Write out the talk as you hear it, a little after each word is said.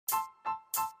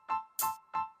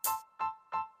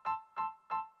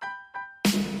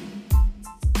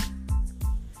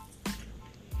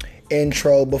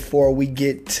intro before we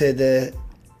get to the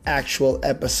actual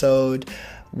episode.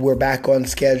 We're back on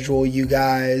schedule, you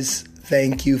guys.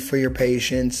 Thank you for your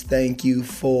patience. Thank you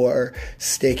for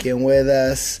sticking with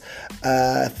us.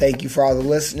 Thank you for all the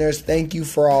listeners. Thank you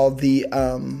for all the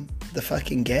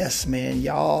fucking guests, man.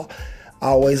 Y'all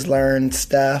always learn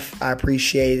stuff. I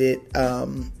appreciate it.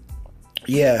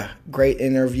 Yeah, great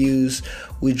interviews.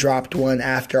 We dropped one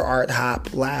after Art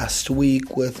Hop last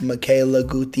week with Michaela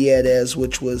Gutierrez,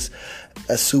 which was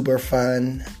a super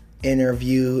fun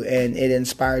interview, and it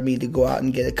inspired me to go out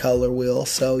and get a color wheel.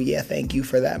 So yeah, thank you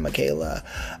for that, Michaela.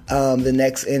 The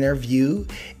next interview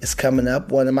is coming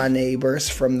up, one of my neighbors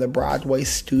from the Broadway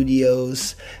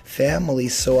Studios family.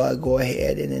 So go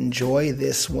ahead and enjoy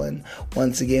this one.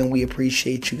 Once again, we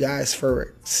appreciate you guys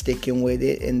for sticking with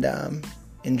it, and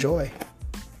enjoy.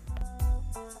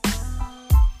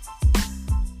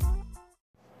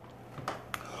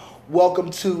 Welcome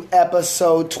to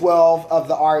episode 12 of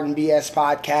the Art and BS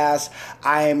podcast.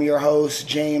 I am your host,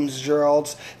 James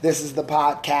Geralds. This is the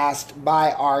podcast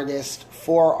by artists,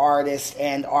 for artists,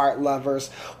 and art lovers.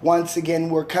 Once again,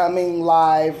 we're coming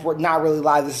live. We're not really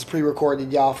live. This is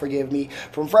pre-recorded, y'all. Forgive me.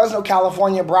 From Fresno,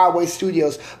 California, Broadway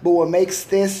Studios. But what makes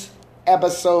this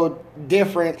episode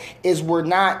different is we're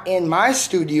not in my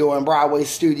studio in Broadway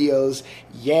Studios.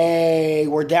 Yay,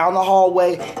 we're down the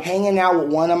hallway hanging out with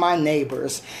one of my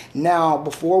neighbors. Now,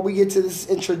 before we get to this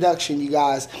introduction, you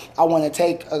guys, I want to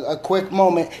take a quick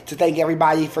moment to thank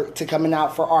everybody for coming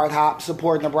out for Art Hop,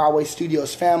 supporting the Broadway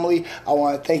Studios family. I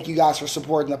want to thank you guys for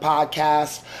supporting the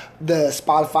podcast, the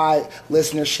Spotify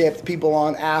listenership, the people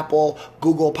on Apple,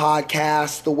 Google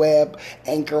Podcasts, the web,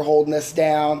 Anchor holding us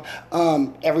down.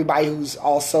 Everybody who's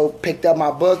also picked up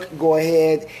my book, go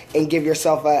ahead and give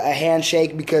yourself a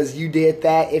handshake because you did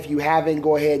that. If you haven't,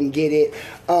 go ahead and get it.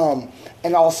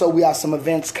 And also, we have some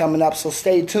events coming up, so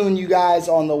stay tuned, you guys,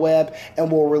 on the web,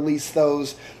 and we'll release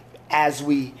those as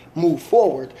we move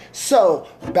forward. So,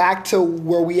 back to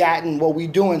where we at and what we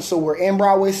doing. So, we're in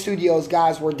Broadway Studios,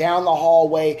 guys. We're down the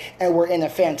hallway, and we're in a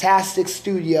fantastic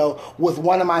studio with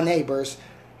one of my neighbors.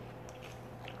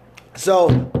 So,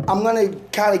 I'm going to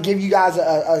kind of give you guys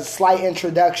a slight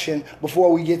introduction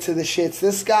before we get to the shits.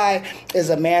 This guy is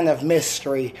a man of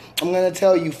mystery. I'm going to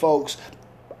tell you, folks,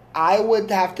 I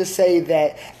would have to say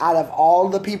that out of all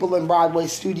the people in Broadway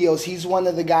Studios, he's one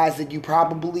of the guys that you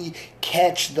probably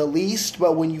catch the least.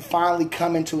 But when you finally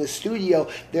come into his studio,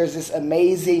 there's this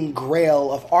amazing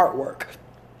grail of artwork.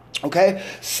 Okay,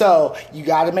 so you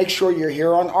got to make sure you're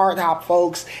here on Art Hop,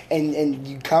 folks, and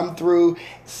you come through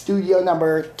studio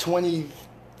number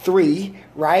 23,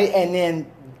 right? And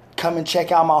then come and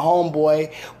check out my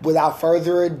homeboy. Without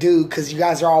further ado, because you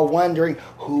guys are all wondering,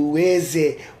 who is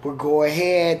it? We'll go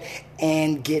ahead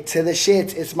and get to the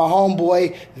shits. It's my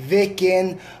homeboy,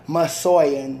 Vicken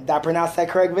Massoyan. Did I pronounce that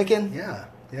correct, Vicken?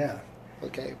 Yeah.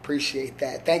 Okay, appreciate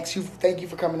that. Thank you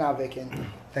for coming out,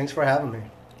 Vicken. Thanks for having me.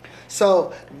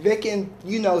 So, Vicken,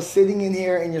 sitting in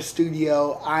here in your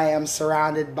studio, I am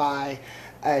surrounded by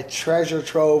a treasure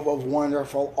trove of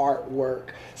wonderful artwork.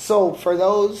 So, for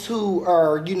those who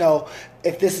are,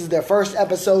 if this is their first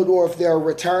episode or if they're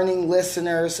returning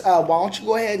listeners, why don't you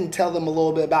go ahead and tell them a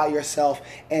little bit about yourself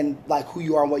and, who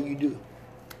you are and what you do.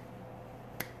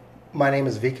 My name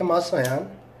is Vicken Massoyan.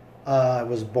 I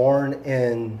was born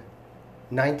in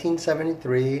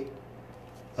 1973.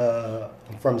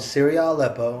 I'm from Syria,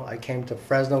 Aleppo. I came to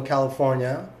Fresno,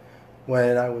 California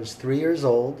when I was 3 years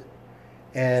old,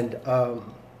 and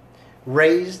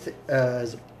raised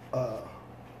as a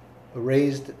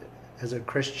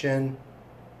Christian.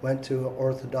 Went to an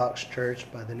Orthodox church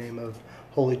by the name of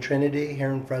Holy Trinity here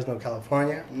in Fresno,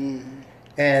 California. Mm-hmm.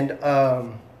 And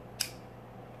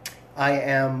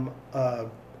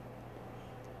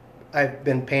I've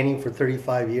been painting for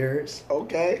 35 years.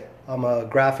 Okay. I'm a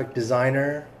graphic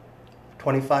designer,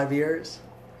 25 years.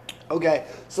 Okay,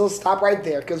 so stop right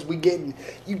there because you getting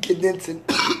into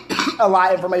a lot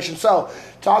of information. So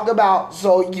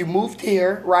you moved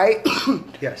here, right?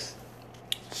 Yes.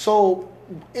 So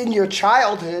in your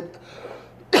childhood,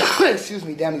 excuse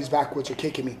me, damn, these backwards are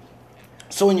kicking me.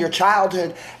 So in your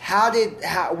childhood,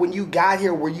 when you got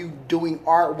here, were you doing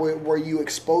art? Were you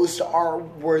exposed to art?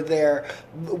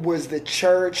 Was the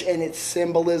church and its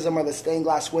symbolism or the stained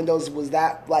glass windows, was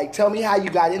that tell me how you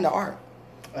got into art?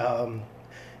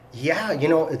 Yeah,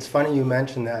 it's funny you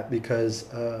mentioned that because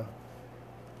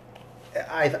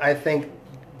I think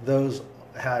those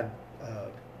had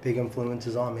big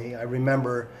influences on me. I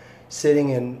remember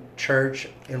sitting in church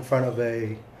in front of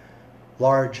a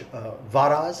large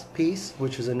Varaz piece,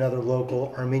 which is another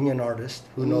local Armenian artist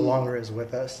who no longer is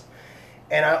with us.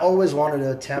 And I always wanted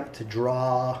to attempt to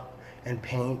draw and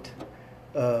paint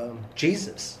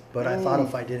Jesus. But I thought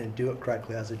if I didn't do it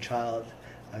correctly as a child,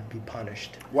 I'd be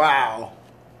punished. Wow.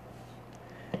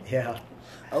 Yeah.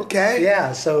 Okay.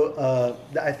 Yeah, so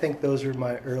I think those are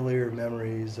my earlier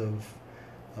memories of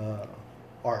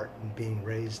art and being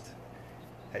raised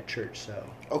at church. So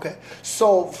Okay.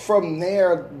 So from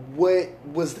there, what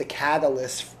was the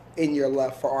catalyst in your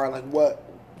love for art? Like, what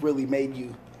really made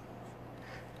you?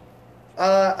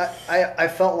 I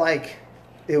felt like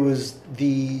it was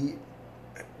the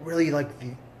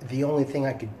only thing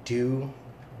I could do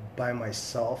by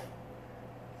myself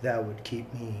that would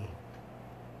keep me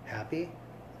happy.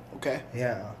 Okay.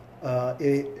 Yeah.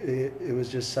 It was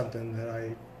just something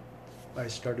that I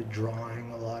started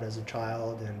drawing a lot as a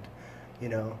child, and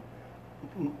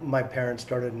my parents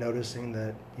started noticing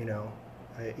that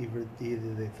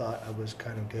either they thought I was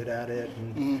kind of good at it,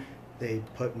 and they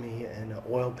put me in an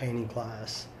oil painting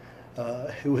class.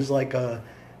 It was like a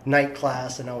night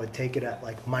class, and I would take it at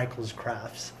like Michael's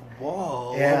Crafts.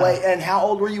 Whoa. Yeah. Wait, and how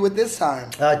old were you at this time?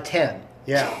 10.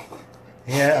 Yeah.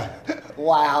 Yeah.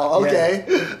 Wow. Okay.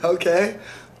 Yeah. Okay.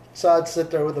 So I'd sit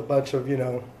there with a bunch of,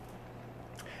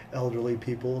 elderly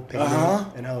people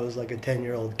painting, and I was like a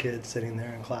 10-year-old kid sitting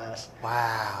there in class.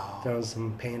 Wow. Throwing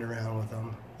some paint around with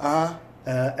them.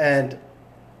 And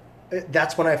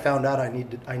that's when I found out I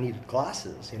needed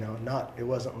glasses. It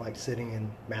wasn't like sitting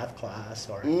in math class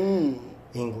or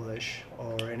English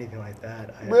or anything like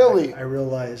that. Really? I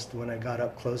realized when I got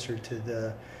up closer to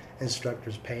the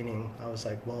instructor's painting, I was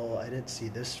like, well, I didn't see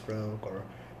this stroke, or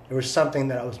there was something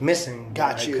that I was missing.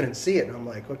 Got you. I couldn't see it, and I'm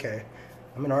like, okay,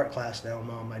 I'm in art class now,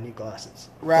 Mom. I need glasses.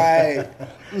 Right.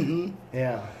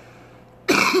 Yeah.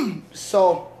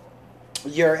 So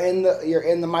you're in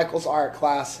the Michael's art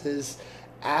classes.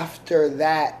 After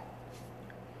that,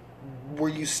 were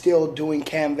you still doing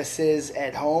canvases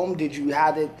at home?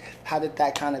 How did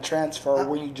that kind of transfer? Or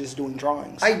were you just doing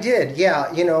drawings? I did,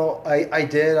 yeah. I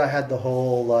did. I had the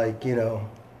whole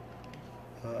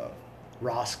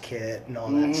Ross kit and all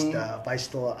that stuff. I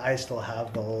still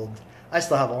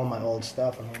have all my old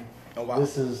stuff. I mean, oh, wow.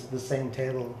 This is the same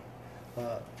table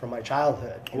from my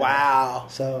childhood. Wow.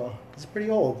 So it's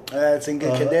pretty old. It's in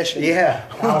good condition. Yeah,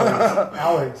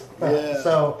 Alex. Yeah.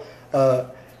 So,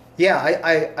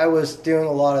 I was doing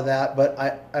a lot of that, but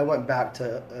I went back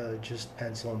to just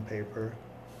pencil and paper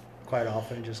quite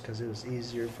often, just because it was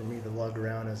easier for me to lug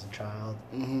around as a child.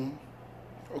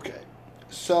 Okay.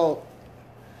 So,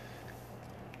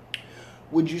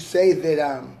 would you say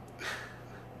that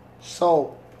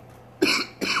so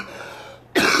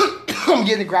I'm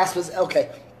getting a grasp of this. Okay.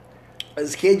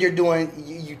 As a kid,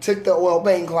 you took the oil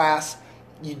paint class,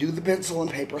 you do the pencil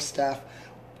and paper stuff.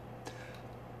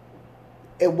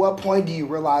 At what point do you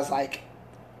realize, like,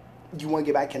 you want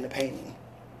to get back into painting?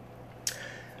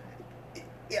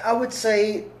 I would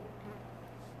say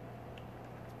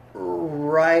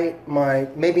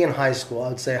maybe in high school. I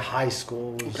would say high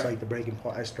school was like the breaking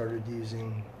point. I started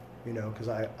using, because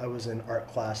I was in art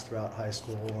class throughout high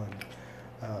school, and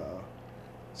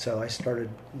so I started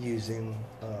using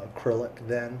acrylic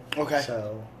then. Okay.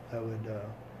 So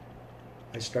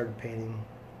I started painting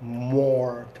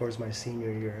more towards my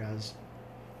senior year. As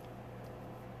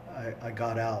I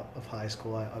got out of high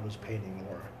school, I was painting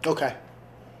more. Okay.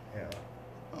 Yeah.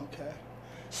 Okay.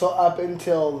 So up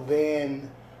until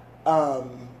then,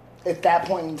 at that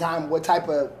point in time, what type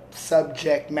of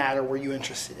subject matter were you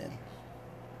interested in?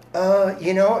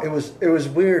 It was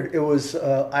weird. It was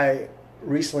I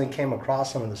recently came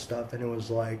across some of the stuff, and it was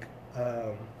like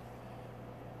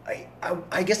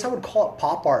I guess I would call it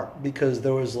pop art, because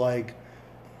there was like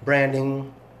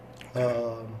branding.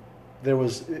 There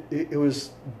was it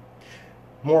was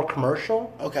more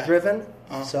commercial driven,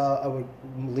 so I would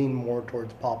lean more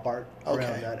towards pop art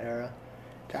around that era.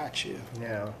 Got you.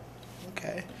 Yeah.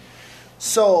 Okay.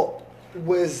 So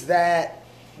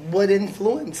what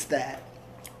influenced that?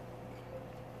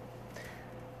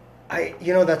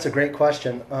 That's a great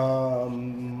question. I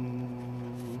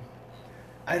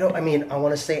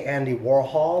want to say Andy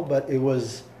Warhol, but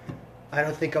I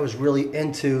don't think I was really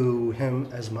into him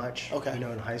as much,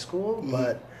 in high school,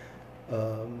 but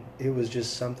it was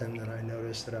just something that I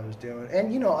noticed that I was doing.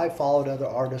 And, I followed other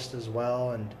artists as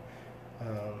well, and,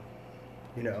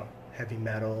 heavy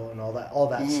metal and all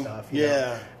that stuff. You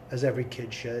know, as every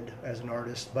kid should as an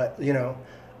artist. But,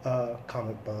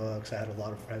 comic books. I had a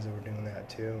lot of friends that were doing that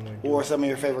too. What were some of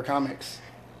your favorite comics?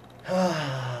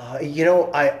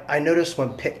 I noticed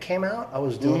when Pitt came out, I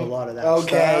was doing a lot of that stuff.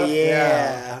 Okay,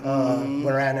 yeah. When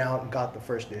I ran out and got the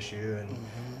first issue and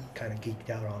kind of geeked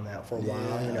out on that for a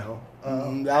while, you know.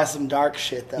 That was some dark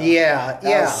shit, though. That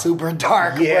was super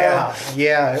dark, bro. Yeah,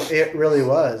 it really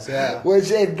was, yeah.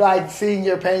 Which, like, seeing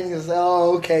your paintings,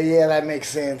 that makes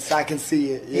sense. I can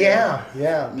see it.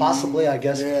 Yeah. Possibly, I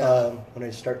guess, when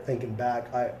I start thinking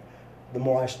back, the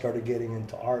more I started getting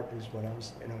into art is when I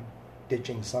was,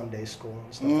 ditching Sunday school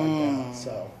and stuff like that,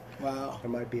 so... Wow. There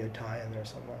might be a tie in there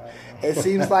somewhere. I don't know. It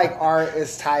seems like art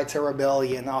is tied to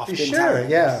rebellion oftentimes. Sure,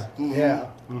 yeah. Yeah.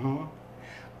 Mm-hmm.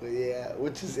 Yeah,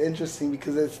 which is interesting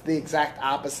because it's the exact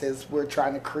opposite. We're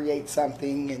trying to create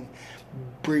something and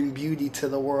bring beauty to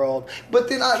the world. But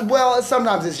then,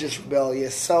 sometimes it's just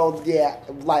rebellious. So, yeah,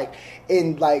 like,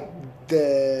 in, like,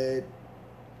 the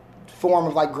form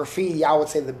of like graffiti, I would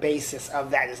say the basis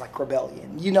of that is like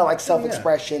rebellion, like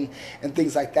self-expression and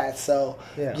things like that. So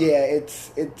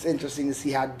it's interesting to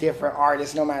see how different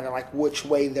artists, no matter like which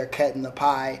way they're cutting the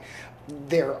pie,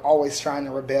 they're always trying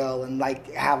to rebel and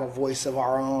like have a voice of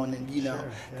our own and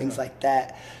things like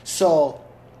that. So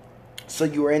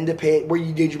you were into paint.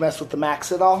 Did you mess with the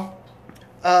Max at all?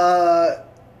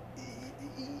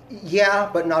 Yeah,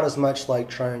 but not as much like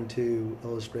trying to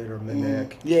illustrate or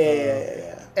mimic.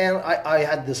 Yeah. And I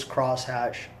had this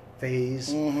crosshatch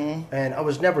phase, and I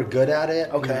was never good at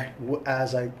it. Okay. And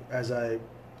as I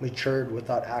matured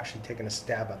without actually taking a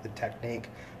stab at the technique,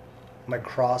 my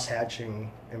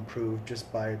crosshatching improved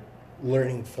just by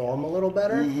learning form a little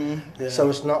better. Yeah. So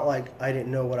it's not like I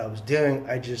didn't know what I was doing.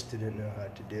 I just didn't know how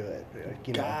to do it.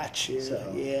 Gotcha.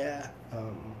 So, yeah.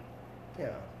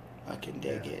 I can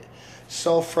dig it.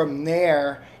 So from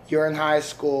there, you're in high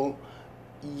school.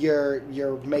 You're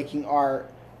making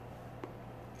art,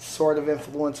 sort of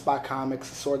influenced by comics,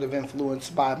 sort of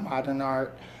influenced by modern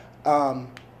art.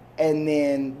 And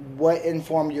then, what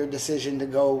informed your decision to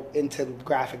go into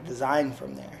graphic design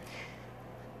from there?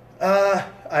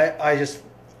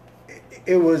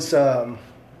 It was.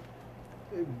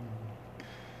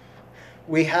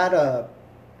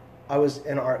 I was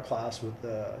in art class with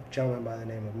a gentleman by the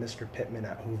name of Mr. Pittman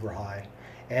at Hoover High,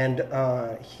 and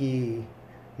he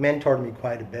mentored me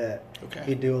quite a bit. Okay.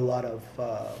 He'd do a lot of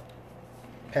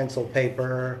pencil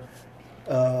paper.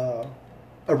 A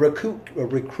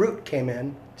recruit came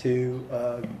in to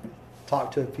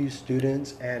talk to a few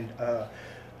students, and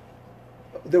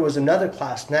there was another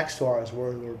class next to ours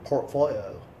where there were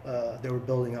portfolio. They were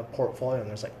building up portfolio, and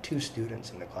there's like 2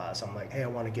 students in the class. I'm like, hey, I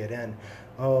want to get in.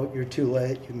 Oh, you're too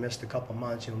late. You missed a couple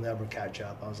months. You'll never catch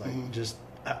up. I was like, just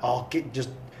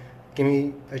give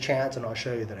me a chance, and I'll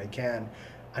show you that I can.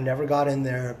 I never got in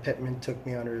there. Pittman took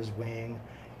me under his wing,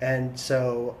 and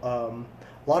so a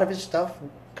lot of his stuff,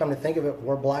 come to think of it,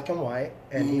 were black and white,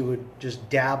 and he would just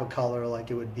dab a color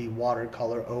like it would be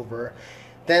watercolor over.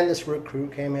 Then this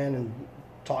recruit came in and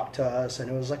talked to us, and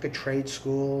it was like a trade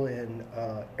school in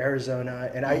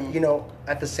Arizona, and I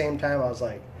at the same time I was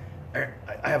like,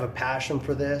 I have a passion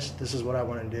for this. This is what I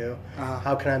want to do.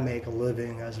 How can I make a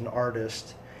living as an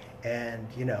artist? And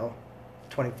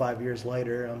 25 years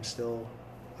later, I'm still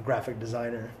a graphic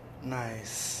designer. Nice.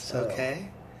 So, okay.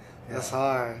 That's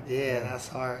hard. Yeah, that's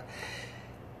hard.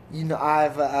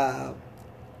 I've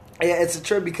it's a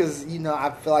trip because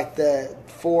I feel like the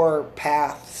 4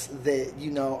 paths that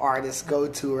artists go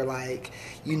to are like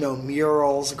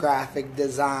murals, graphic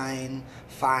design,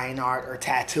 fine art, or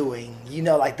tattooing.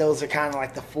 Like those are kind of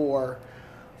like the four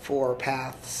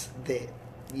paths that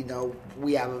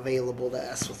we have available to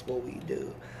us with what we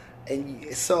do.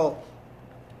 And so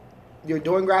you're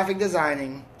doing graphic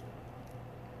designing.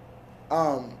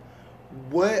 So,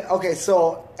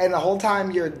 and the whole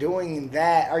time you're doing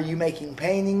that, are you making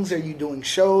paintings? Are you doing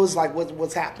shows? Like,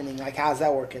 what's happening? Like, how's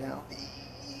that working out?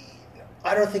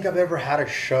 I don't think I've ever had a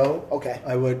show. Okay.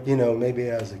 I would, maybe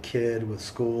as a kid with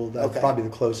school. That's probably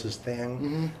the closest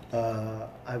thing.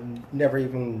 I've never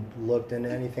even looked into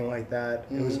anything like that.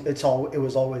 It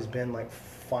was always been like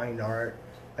fine art.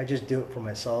 I just do it for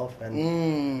myself,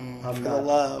 and I'm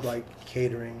not like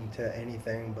catering to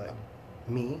anything but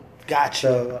me. Gotcha.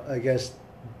 So I guess,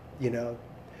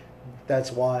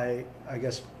 that's why, I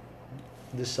guess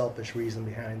the selfish reason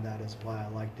behind that is why I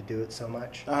like to do it so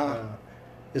much.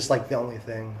 It's like the only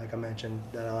thing, like I mentioned,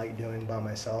 that I like doing by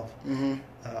myself.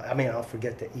 I'll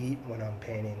forget to eat when I'm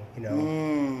painting,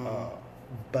 I'm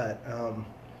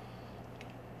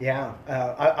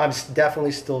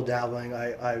definitely still dabbling.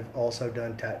 I've also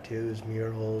done tattoos,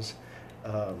 murals,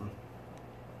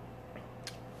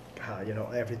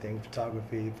 everything,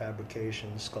 photography,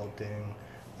 fabrication, sculpting,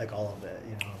 like all of it,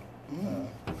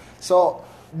 So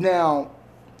now,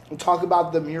 talk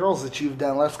about the murals that you've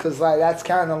done. Because that's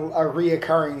kind of a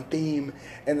reoccurring theme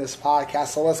in this podcast.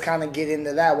 So let's kind of get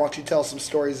into that. Why don't you tell some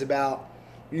stories about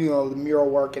the mural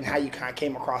work and how you kind of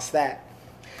came across that.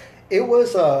 It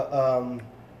was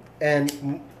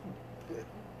and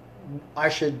I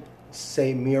should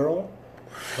say mural.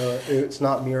 It's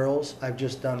not murals. I've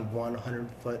just done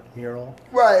 100-foot mural.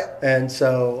 Right. And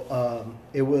so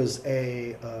it was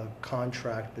a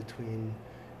contract between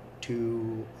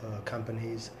two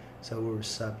companies. So we were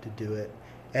subbed to do it.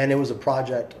 And it was a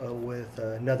project with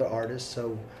another artist.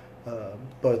 So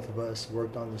both of us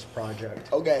worked on this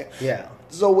project. Okay. Yeah.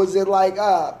 So was it like,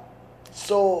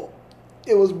 so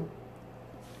it was...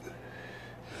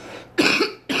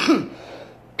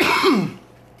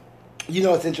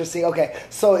 it's interesting. Okay,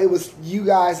 so it was you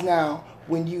guys now,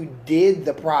 when you did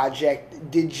the project,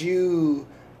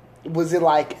 was it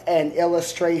like an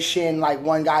illustration, like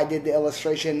one guy did the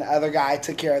illustration, the other guy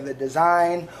took care of the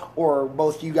design, or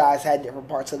both you guys had different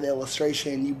parts of the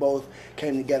illustration, you both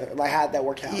came together? Like, how'd that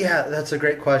work out? Yeah, that's a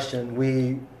great question.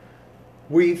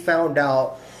 We found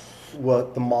out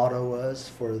what the motto was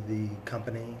for the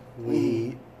company.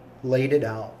 We laid it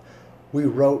out. We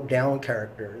wrote down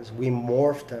characters. We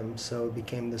morphed them so it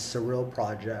became the Surreal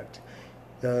Project.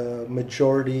 The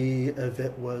majority of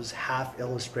it was half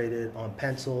illustrated on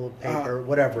pencil, paper,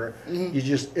 whatever. You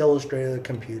just illustrated the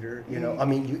computer.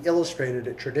 You illustrated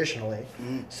it traditionally.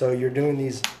 So you're doing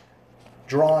these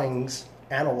drawings,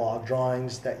 analog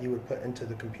drawings that you would put into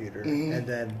the computer, and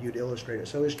then you'd illustrate it.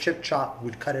 So it was chip chop.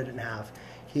 We'd cut it in half.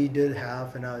 He did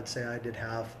half, and I would say I did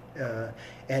half.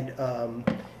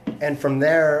 And from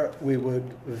there, we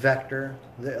would vector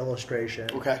the illustration.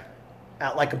 Okay.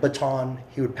 At like a baton,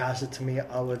 he would pass it to me.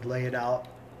 I would lay it out,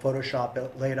 Photoshop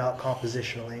it, lay it out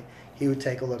compositionally. He would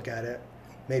take a look at it,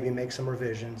 maybe make some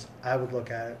revisions. I would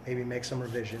look at it, maybe make some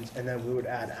revisions, and then we would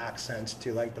add accents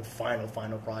to like the final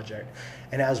project.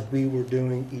 And as we were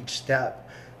doing each step,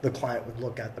 the client would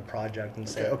look at the project and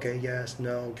say, okay, yes,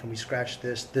 no, can we scratch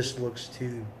this? This looks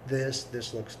to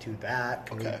this looks to that.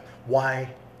 Why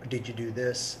did you do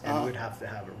this? And we'd have to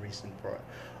have a reason for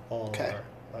all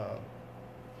our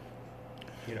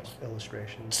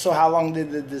illustrations. So how long did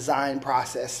the design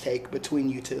process take between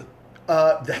you two?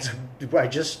 I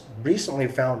just recently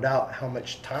found out how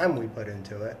much time we put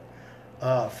into it,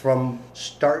 from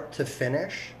start to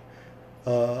finish.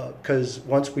 Because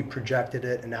once we projected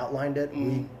it and outlined it,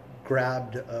 we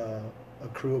grabbed a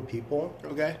crew of people.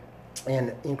 Okay.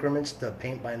 And increments to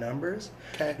paint by numbers.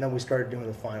 Okay. And then we started doing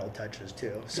the final touches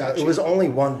too. So Gotcha. It was only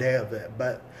one day of it,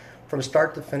 but from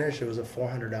start to finish, it was a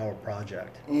 400-hour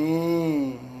project.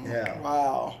 Yeah.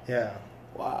 Wow. Yeah.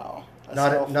 Wow.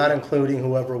 Not including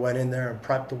whoever went in there and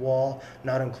prepped the wall.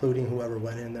 Not including whoever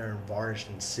went in there and varnished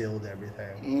and sealed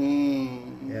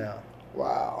everything. Yeah.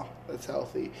 Wow, that's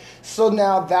healthy. So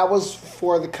now that was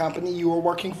for the company you were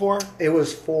working for? It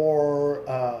was for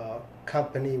a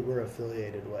company we're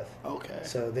affiliated with. Okay.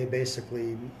 So they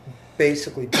basically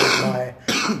took my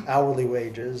hourly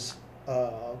wages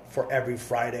for every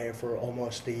Friday for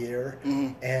almost a year,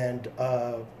 and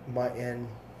my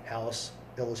in-house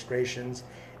illustrations,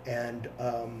 and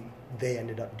they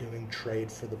ended up doing trade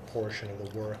for the portion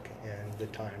of the work and the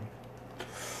time.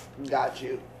 Got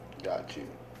you.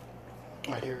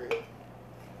 I hear it.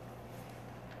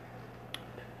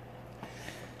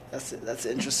 That's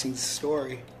an interesting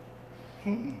story.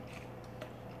 And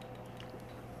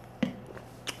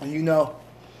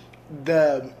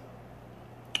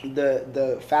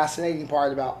the fascinating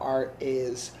part about art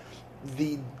is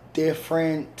the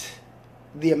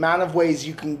amount of ways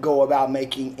you can go about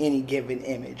making any given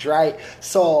image, right?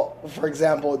 So, for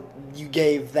example, you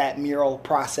gave that mural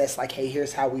process, like, hey,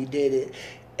 here's how we did it,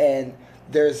 and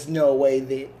there's no way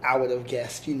that I would have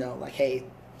guessed, like, hey,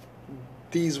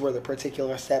 these were the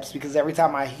particular steps, because every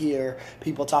time I hear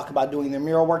people talk about doing their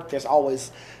mural work,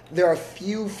 there are a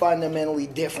few fundamentally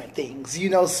different things,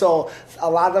 so a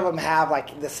lot of them have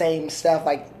like the same stuff,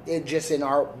 like it just in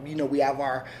our, we have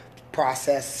our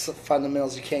process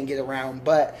fundamentals you can't get around,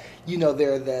 but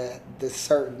they're the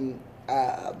certain,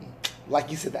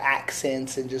 like you said, the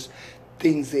accents and just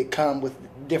things that come with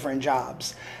different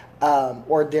jobs.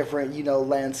 Or different,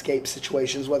 landscape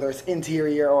situations, whether it's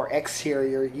interior or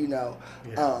exterior, you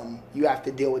have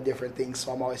to deal with different things.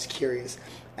 So I'm always curious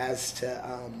as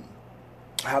to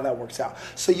how that works out.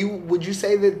 So would you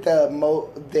say that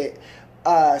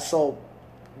so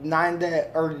 9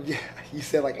 to, or you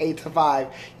said like 8 to 5,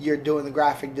 you're doing the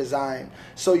graphic design.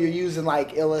 So you're using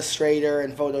like Illustrator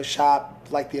and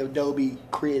Photoshop, like the Adobe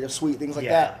Creative Suite, things like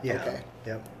that? Yeah. Okay.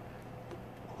 Yep.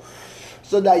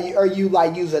 So now, are you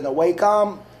like using a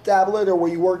Wacom tablet, or were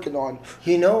you working on?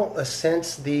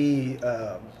 Since the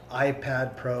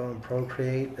iPad Pro and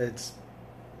Procreate,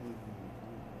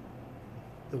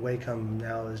 the Wacom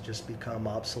now has just become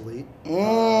obsolete.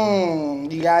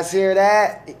 You guys hear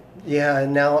that? Yeah,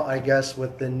 and now I guess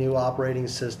with the new operating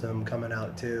system coming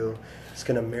out too, it's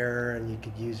going to mirror, and you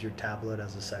could use your tablet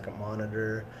as a second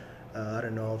monitor. I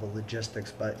don't know all the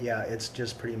logistics, but yeah, it's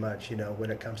just pretty much,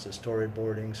 when it comes to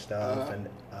storyboarding stuff, and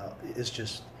it's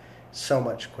just so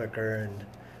much quicker, and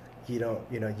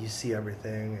you see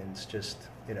everything, and it's just,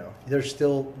 there's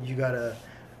still, you got to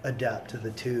adapt to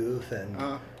the tooth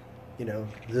and,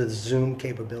 the zoom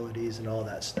capabilities and all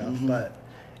that stuff. But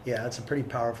yeah, it's a pretty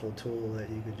powerful tool that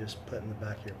you could just put in the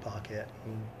back of your pocket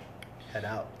and head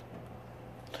out.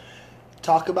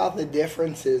 Talk about the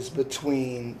differences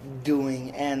between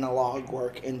doing analog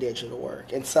work and digital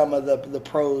work, and some of the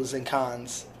pros and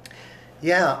cons.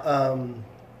 Yeah,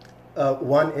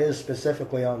 one is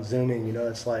specifically on zooming.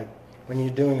 It's like when you're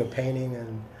doing a painting,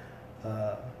 and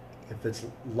if it's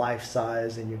life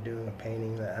size, and you're doing a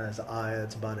painting that has an eye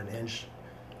that's about an inch,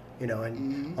 and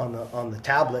on the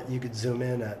tablet you could zoom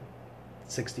in at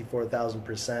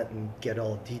 64,000% and get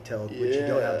all detailed, which you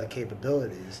don't have the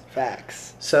capabilities.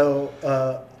 Facts. So,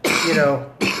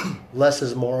 less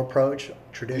is more approach.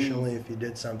 Traditionally, if you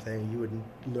did something, you would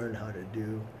learn how to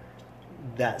do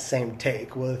that same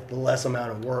take with the less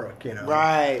amount of work,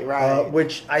 Right.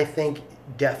 Which I think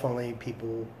definitely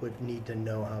people would need to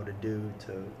know how to do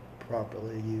to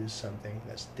properly use something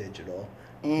that's digital.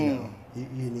 You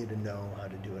need to know how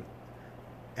to do it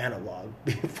analog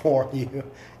before you know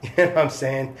what I'm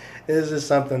saying. This is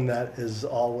something that is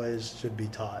always should be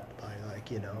taught by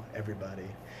everybody.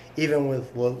 Even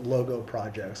with logo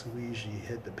projects, we usually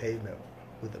hit the pavement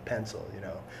with a pencil.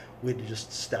 We'd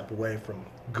just step away from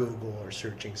Google or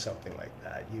searching something like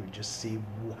that. You would just see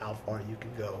how far you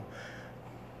could go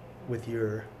with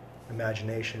your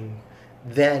imagination.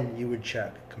 Then you would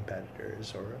check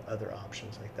competitors or other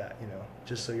options like that,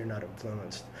 just so you're not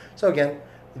influenced. So again,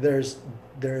 there's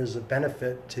a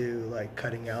benefit to like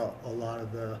cutting out a lot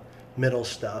of the middle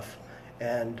stuff,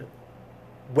 and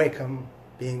Wacom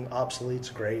being obsolete's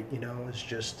great. It's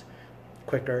just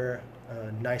quicker,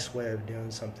 nice way of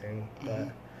doing something. But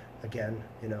again,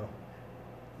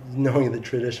 knowing the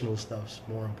traditional stuff's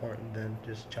more important than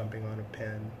just jumping on a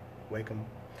Wacom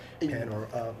pen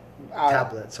or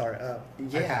tablet. Sorry.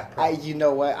 You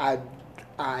know what?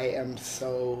 I am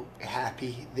so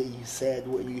happy that you said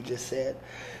what you just said,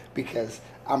 because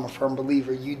I'm a firm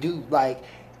believer. You do like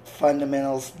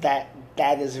fundamentals. That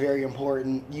is very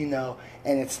important, and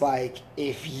it's like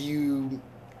if you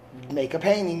make a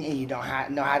painting and you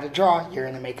don't know how to draw, you're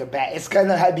gonna make it's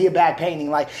gonna be a bad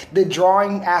painting. Like the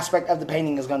drawing aspect of the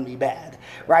painting is gonna be bad,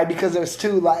 right? Because there's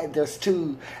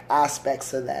two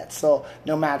aspects of that. So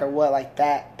no matter what, like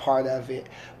that part of it.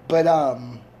 But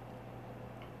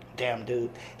damn,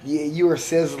 dude, you were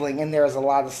sizzling, and there was a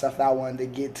lot of stuff that I wanted to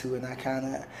get to, and I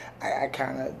kind of,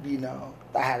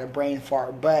 I had a brain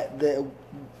fart. But the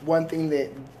one thing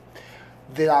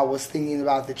that I was thinking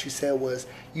about that you said was,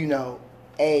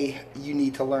 A, you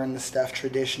need to learn the stuff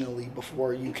traditionally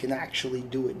before you can actually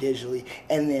do it digitally.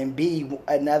 And then B,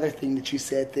 another thing that you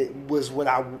said that was what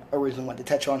I originally wanted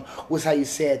to touch on was how you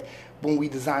said when we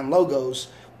design logos,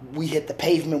 we hit the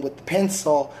pavement with the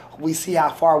pencil, we see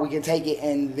how far we can take it,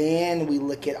 and then we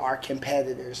look at our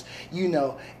competitors,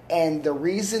 And the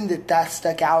reason that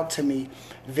stuck out to me,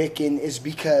 Vicken, is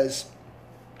because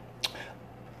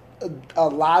a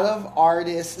lot of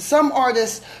artists, some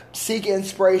artists seek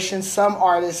inspiration, some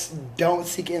artists don't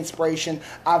seek inspiration.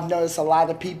 I've noticed a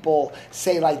lot of people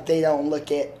say like they don't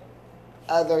look at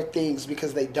other things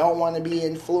because they don't want to be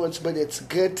influenced, but it's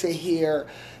good to hear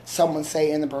someone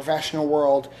say in the professional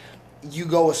world, you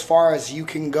go as far as you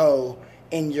can go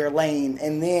in your lane,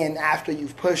 and then after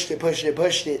you've pushed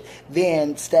it,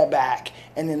 then step back,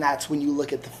 and then that's when you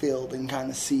look at the field and kind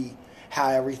of see how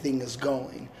everything is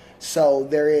going. So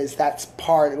that's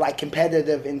part, like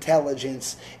competitive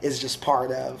intelligence is just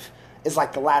it's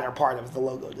like the latter part of the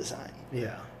logo design.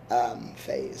 Yeah.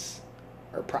 Phase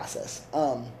or process.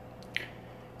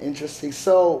 Interesting.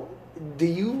 So do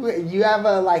you have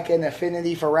an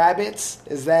affinity for rabbits?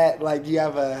 Is that like, do you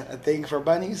have a thing for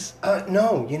bunnies?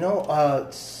 No,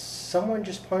 someone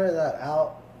just pointed that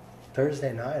out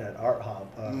Thursday night at Art Hop.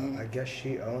 I guess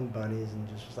she owned bunnies and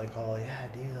just was like, oh yeah,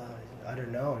 dude, I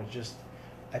don't know. It's just,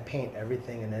 I paint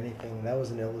everything and anything. That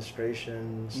was an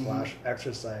illustration /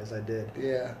 exercise I did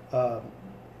a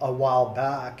while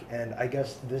back, and I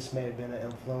guess this may have been an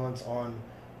influence on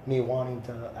me wanting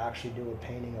to actually do a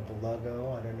painting of a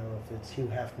logo. I don't know if it's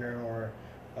Hugh Hefner or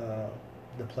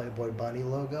the Playboy Bunny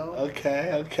logo. Okay.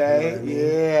 You know what I mean?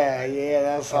 Yeah,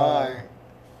 that's hard.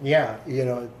 Yeah,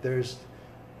 there's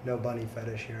no bunny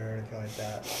fetish here or anything like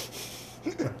that.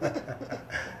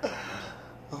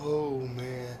 Oh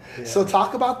man! Yeah. So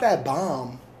talk about that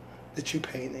bomb that you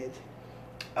painted.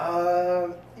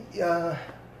 Yeah,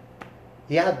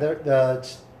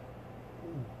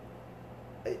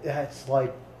 it's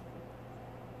like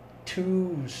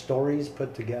two stories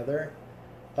put together.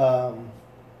 I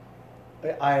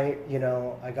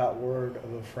got word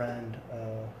of a friend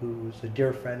who's a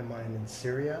dear friend of mine in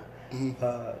Syria.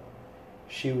 Mm-hmm.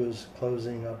 She was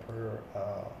closing up her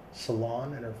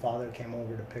salon, and her father came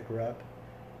over to pick her up,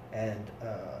 and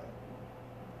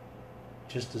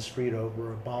just a street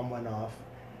over, a bomb went off,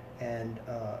 and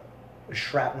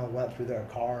shrapnel went through their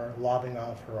car, lobbing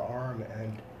off her arm,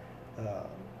 and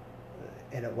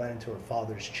it went into her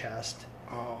father's chest.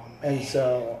 Oh man! And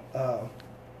so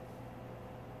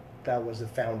that was the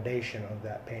foundation of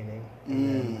that painting. And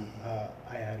then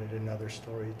I added another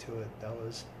story to it that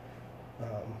was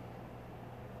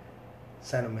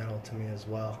sentimental to me as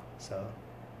well. So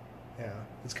yeah,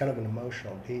 it's kind of an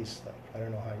emotional piece. Like, I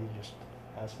don't know how you just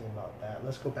asked me about that.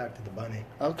 Let's go back to the bunny.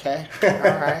 Okay. All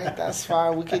right. That's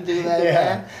fine. We can do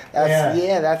that,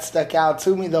 man. That stuck out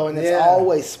to me, though, and it's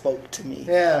always spoke to me.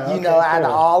 Yeah. You know, out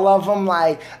of all of them,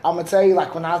 like, I'm going to tell you,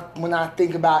 like, when I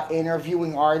think about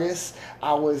interviewing artists,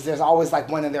 there's always, like,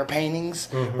 one of their paintings,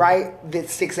 right, that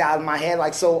sticks out in my head.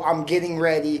 Like, so I'm getting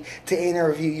ready to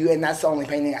interview you, and that's the only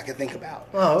painting I can think about.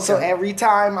 Oh, okay. So every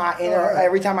time I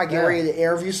get ready to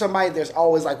interview somebody, there's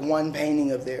always, like, one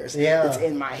painting of theirs that's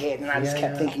in my head, and I just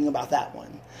kept thinking about that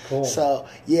one. Cool. So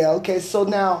okay. So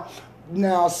now,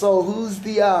 so who's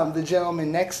the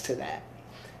gentleman next to that?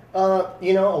 A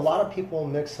lot of people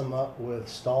mix him up with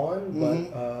Stalin,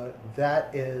 but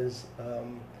that is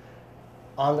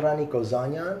Andranik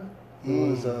Ozanyan, who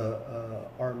was a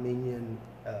Armenian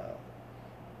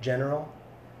general,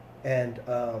 and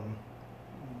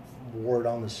word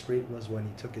on the street was when he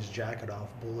took his jacket off,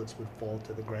 bullets would fall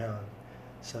to the ground.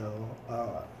 So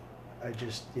I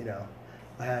just,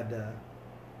 I had to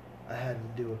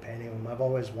do a painting of him. I've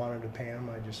always wanted to paint him.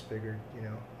 I just figured,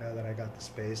 now that I got the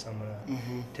space, I'm going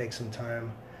to take some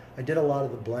time. I did a lot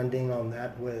of the blending on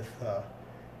that with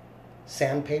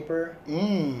sandpaper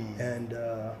and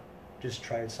just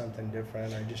tried something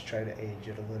different. I just tried to age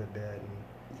it a little bit.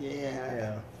 And,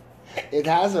 yeah. It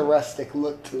has a rustic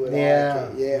look to it. Yeah, I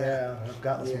like it. yeah. I've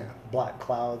got some black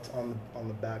clouds on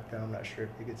the background. I'm not sure if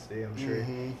you could see. I'm sure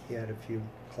he had a few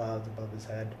clouds above his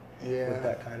head with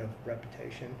that kind of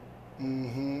reputation.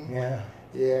 Yeah.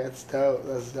 Yeah, it's dope.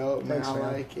 That's dope, man. Thanks, I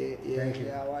man. like it.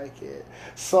 Yeah, I like it.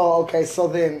 So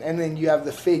then you have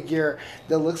the figure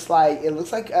that looks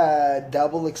like a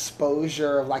double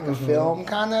exposure of like a film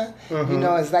kind of.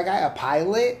 Is that guy a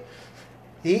pilot?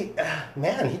 He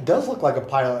does look like a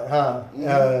pilot, huh? From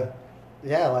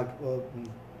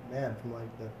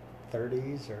like the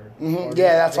 30s or 40s.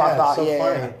 Yeah, that's what I thought. So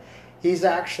funny. He's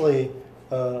actually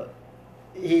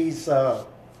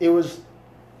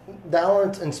that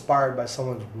one's inspired by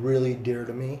someone really dear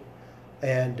to me,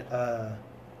 and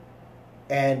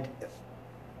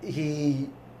he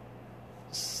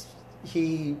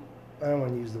I don't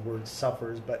want to use the word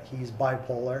suffers, but he's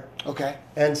bipolar. Okay.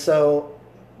 And so,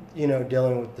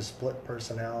 dealing with the split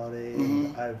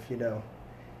personality, I've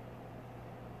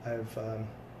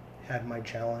had my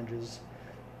challenges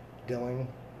dealing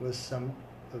with some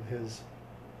of his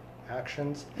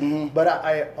actions. But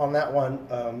I on that one,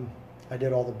 I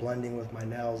did all the blending with my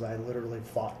nails. I literally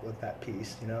fought with that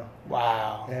piece,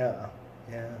 Wow. Yeah.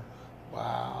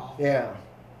 Wow. Yeah.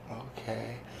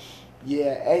 Okay.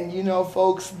 Yeah, and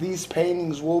folks, these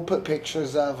paintings, we'll put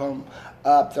pictures of them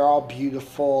up. They're all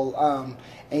beautiful.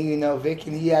 And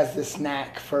Vicken, he has this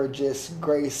knack for just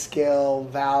grayscale,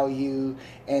 value,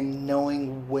 and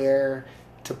knowing where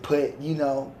to put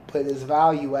his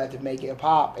value at to make it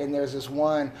pop. And there's this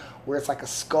one where it's like a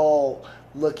skull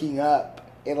looking up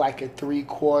in like a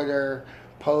 3/4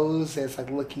 pose. It's like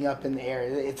looking up in the air.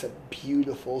 It's a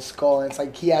beautiful skull. And it's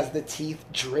like he has the teeth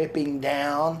dripping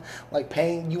down, like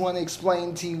pain. You want to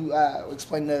explain to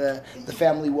the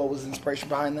family what was the inspiration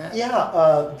behind that?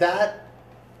 Yeah,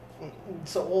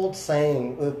 it's an old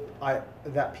saying.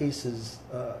 That piece is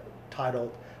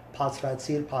titled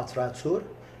Patsratsir Patsratsur,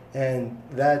 and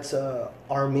that's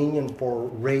Armenian for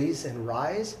raise and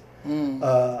rise.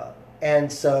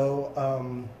 And so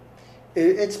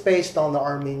it's based on the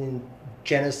Armenian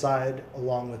genocide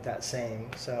along with that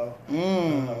saying. So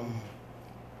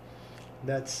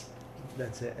that's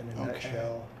it in a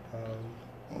nutshell.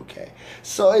 Okay.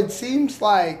 So it seems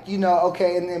like,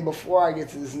 okay, and then before I get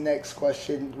to this next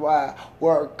question, because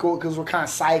we're kind of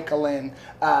cycling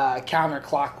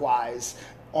counterclockwise,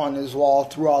 on his wall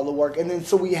through all the work. And then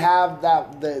so we have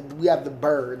the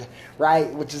bird,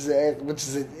 right, which is it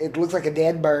looks like a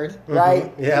dead bird,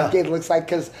 right? Yeah, it looks like,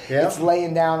 because it's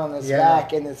laying down on its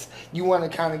back, and you want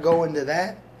to kind of go into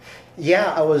that.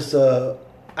 Yeah, I was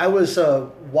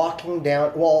walking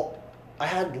down. Well, I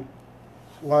had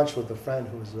lunch with a friend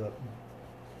who was a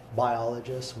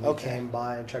biologist. We came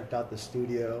by and checked out the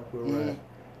studio. We were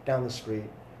down the street.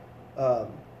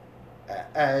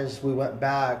 As we went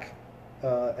back,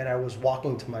 and I was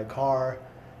walking to my car,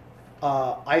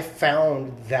 I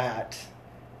found that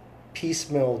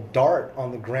piecemeal dart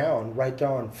on the ground right there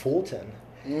on Fulton.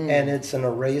 And it's an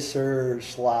eraser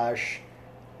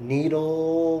 /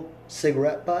 needle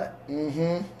cigarette butt.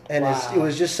 And it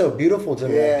was just so beautiful to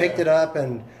me. I picked it up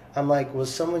and I'm like, was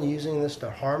someone using this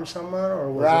to harm someone, or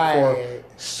was it for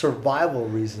survival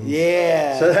reasons?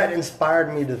 Yeah. So that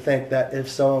inspired me to think that if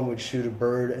someone would shoot a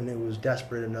bird and it was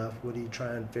desperate enough, would he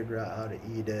try and figure out how to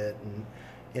eat it? And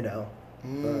it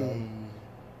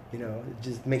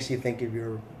just makes you think of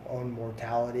your own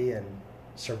mortality and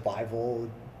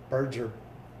survival. Birds are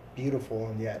beautiful,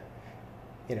 and yet,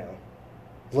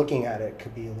 looking at it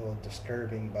could be a little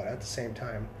disturbing, but at the same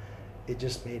time, it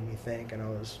just made me think, and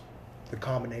the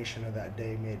combination of that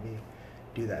day made me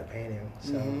do that painting.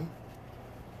 So,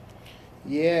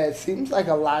 yeah, it seems like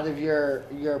a lot of your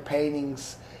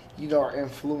paintings, are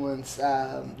influenced.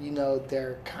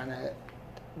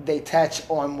 They touch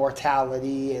on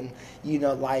mortality and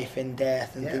life and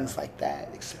death and things like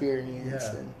that, experience,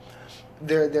 and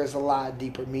there's a lot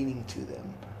deeper meaning to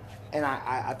them, and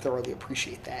I thoroughly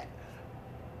appreciate that.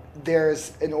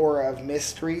 There's an aura of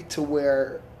mystery to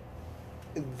where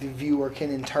the viewer can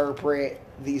interpret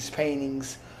these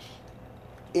paintings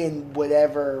in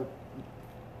whatever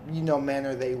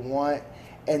manner they want,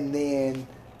 and then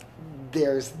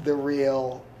there's the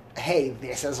real, hey,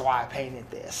 this is why I painted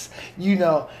this.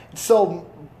 So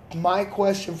my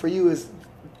question for you is,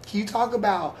 can you talk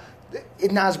about,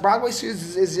 now is Broadway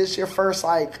Studios, is this your first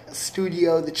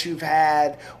studio that you've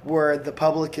had where the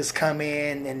public has come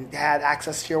in and had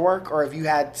access to your work, or have you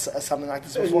had something like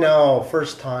this before? No,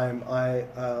 first time.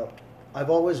 I've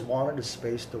always wanted a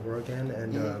space to work in,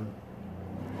 and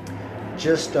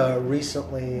just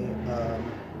recently,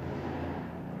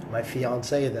 my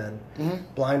fiance then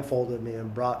blindfolded me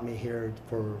and brought me here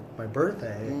for my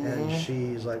birthday, and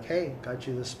she's like, "Hey, got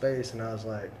you this space," and I was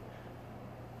like,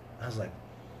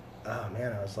 oh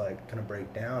man, I was gonna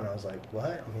break down. I was like, what?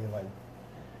 I mean,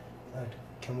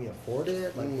 can we afford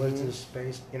it? What's this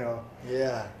space?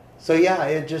 Yeah. So yeah,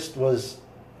 it just was.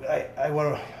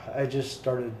 I just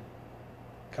started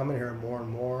coming here more and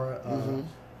more.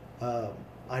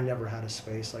 I never had a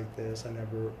space like this. I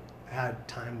never had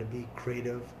time to be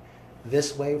creative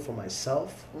this way for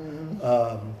myself.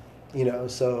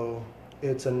 So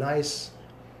it's a nice.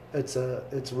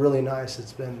 It's really nice.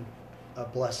 It's been a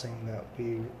blessing that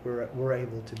we're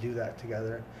able to do that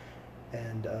together,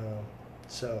 and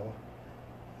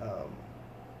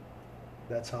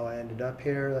that's how I ended up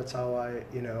here. That's how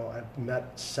I've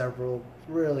met several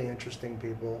really interesting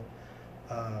people.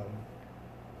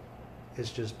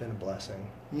 It's just been a blessing.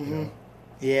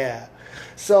 Yeah.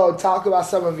 So talk about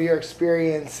some of your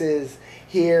experiences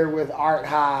here with Art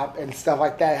Hop and stuff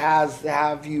like that. How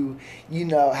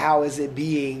is it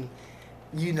being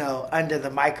under the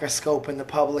microscope and the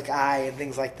public eye and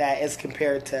things like that, as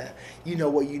compared to,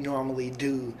 what you normally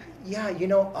do? Yeah,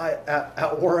 I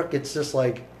at work, it's just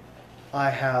like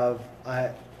I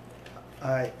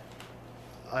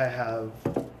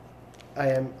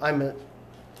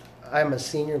am a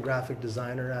senior graphic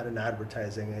designer at an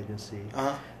advertising agency.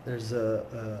 There's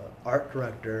a art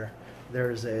director,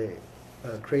 there's a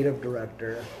creative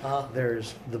director,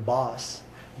 there's the boss,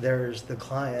 there's the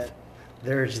client,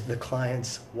 there's the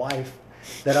client's wife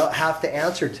that I'll have to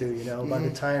answer to, by the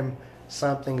time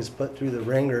something is put through the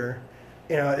ringer,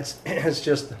 it's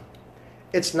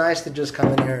nice to just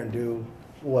come in here and do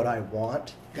what I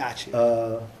want.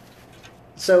 Gotcha.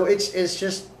 So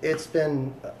it's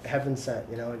been heaven sent,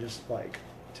 just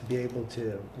to be able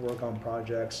to work on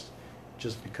projects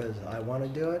just because I want to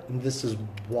do it. And this is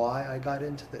why I got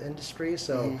into the industry.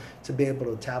 So to be able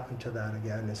to tap into that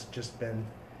again, it's just been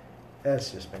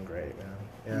great, man.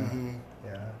 Yeah.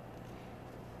 Yeah.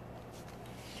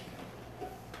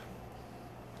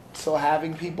 So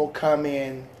having people come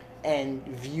in and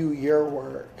view your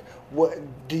work, what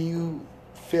do you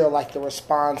feel like the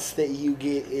response that you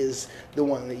get is the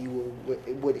one that you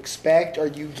would expect? Or are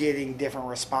you getting different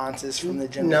responses from the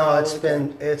general public?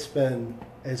 No,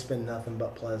 it's been nothing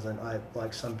but pleasant.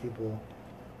 Some people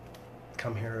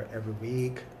come here every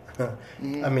week.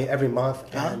 I mean every month,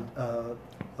 and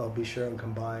a they'll be sure and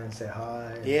come by and say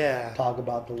hi. And Yeah. talk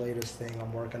about the latest thing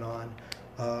I'm working on.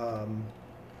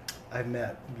 I've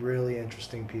met really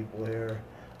interesting people here.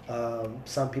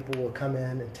 Some people will come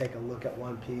in and take a look at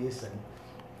one piece and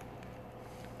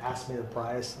ask me the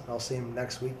price. I'll see them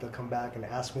next week. They'll come back and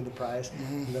ask me the price.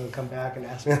 And they'll come back and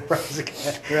ask me the price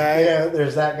again. Right.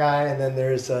 There's that guy, and then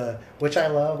there's which I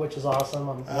love, which is awesome.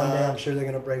 One day I'm sure they're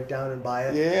gonna break down and buy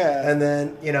it. Yeah. And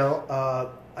then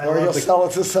or you'll sell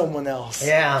it to someone else.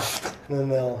 Yeah. And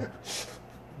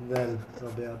then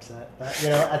they'll be upset. But,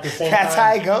 at the same That's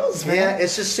time, how it goes, man. Yeah,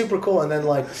 it's just super cool. And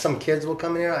then some kids will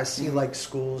come in here. I see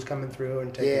schools coming through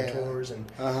and taking tours and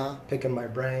picking my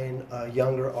brain.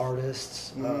 Younger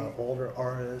artists, older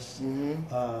artists.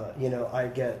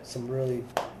 I get some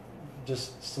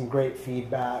great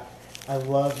feedback. I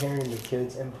love hearing the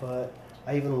kids' input.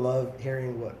 I even love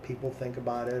hearing what people think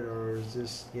about it, or is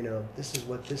this, this is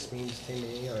what this means to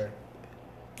me, or,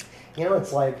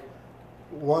 it's like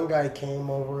one guy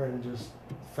came over and just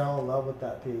fell in love with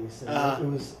that piece. And it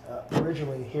was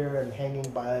originally here and hanging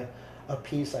by a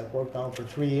piece I worked on for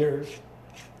 3 years.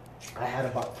 I had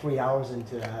about 3 hours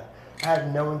into that. I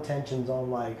had no intentions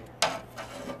on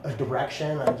a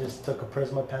direction. I just took a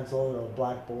Prisma pencil and a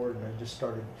blackboard and I just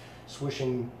started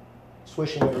swishing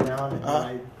it around, and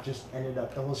I just ended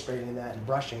up illustrating that and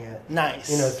brushing it.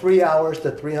 Nice. 3 hours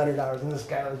to 300 hours, and this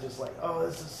guy was just like, "Oh,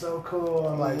 this is so cool."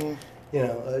 I'm like,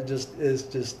 it's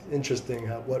just interesting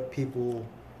what people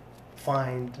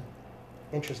find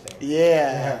interesting.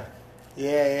 Yeah.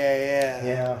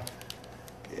 Yeah.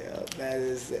 That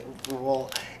is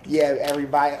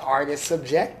everybody artist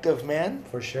subjective, man.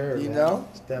 For sure. You know?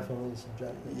 It's definitely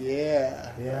subjective.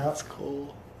 Yeah. That's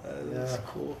cool. That's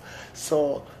cool.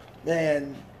 So,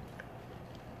 man,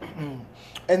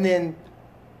 and then,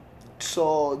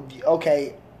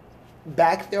 okay,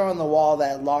 back there on the wall,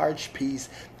 that large piece,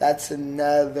 that's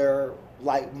another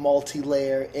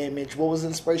multi-layer image. What was the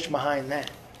inspiration behind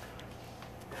that?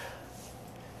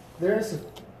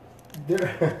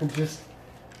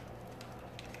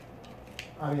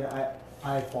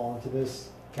 I fall into this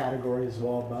category as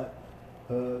well, but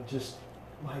just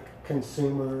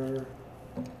consumerism,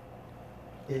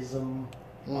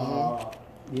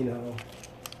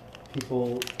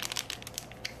 people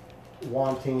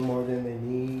wanting more than they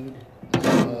need,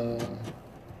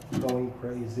 going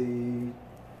crazy,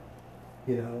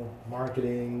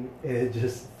 marketing.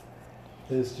 It's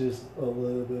just a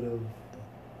little bit of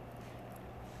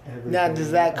everything. Now,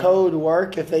 does that code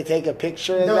work if they take a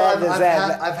picture of no,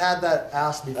 that? I've had that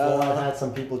asked before. I've had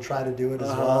some people try to do it as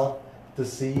well to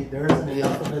see. There isn't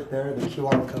enough of it there. The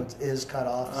QR code is cut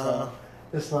off, so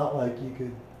it's not like you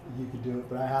could do it.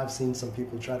 But I have seen some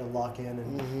people try to lock in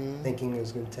and thinking it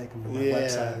was going to take them to my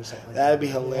website or something like that. That'd be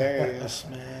hilarious,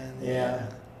 man. Yeah.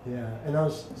 And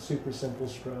those super simple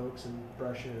strokes and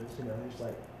brushes, just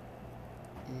like.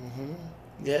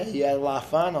 Yeah, you had a lot of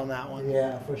fun on that one.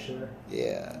 Yeah, for sure.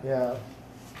 Yeah.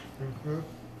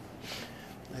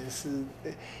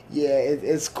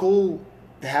 It's cool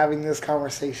having this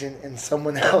conversation in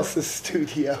someone else's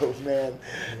studio, man,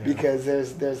 because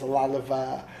there's a lot of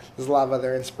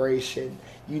other inspiration,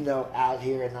 out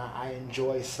here, and I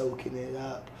enjoy soaking it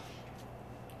up.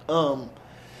 Have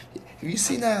you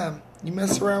seen you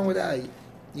mess around with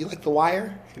you like The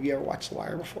Wire? Have you ever watched The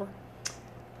Wire before?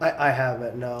 I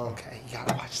haven't, no. Okay, you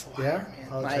gotta watch The Wire, man.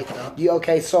 I'll check it out.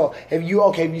 So have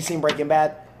you seen Breaking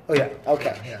Bad? Oh yeah.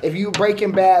 Okay. Yeah. If you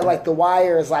Breaking Bad, The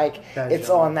Wire is it's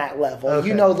on that level.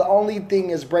 Okay. The only thing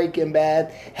is Breaking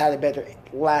Bad had a better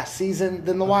last season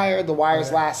than The Wire. The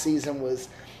Wire's last season was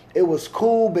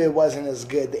cool, but it wasn't as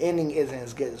good. The ending isn't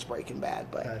as good as Breaking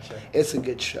Bad, but it's a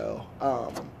good show.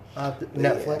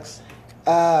 Netflix?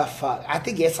 Fuck. I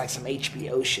think it's some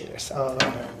HBO shit or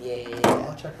something. Yeah.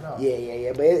 I'll check it out.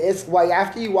 Yeah. But it's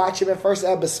after you watch it, the first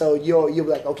episode, you'll be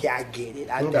like, okay, I get it.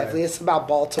 Definitely, it's about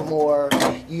Baltimore,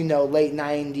 late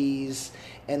 90s,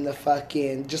 and the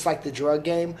fucking, just the drug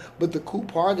game. But the cool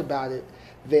part about it,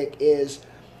 Vic, is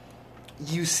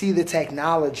you see the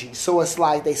technology. So it's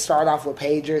they start off with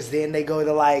pagers, then they go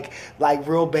to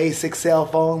real basic cell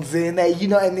phones, then they,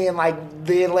 and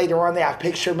then later on they have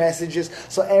picture messages.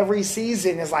 So every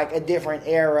season is a different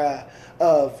era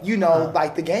of,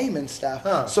 the game and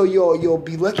stuff. So you'll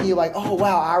be looking, you're like, oh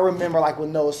wow, I remember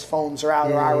when those phones are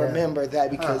out, or I remember that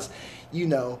because,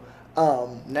 now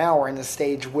we're in a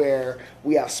stage where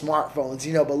we have smartphones,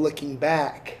 but looking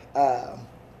back,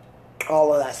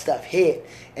 all of that stuff hit,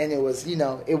 and it was, it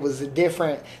was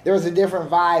there was a different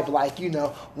vibe, like,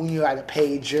 when you had a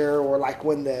pager, or like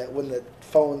when the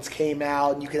phones came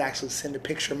out and you could actually send a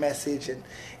picture message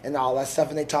and all that stuff.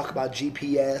 And they talk about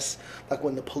GPS, like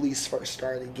when the police first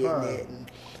started getting it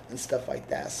and stuff like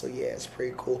that. So yeah, it's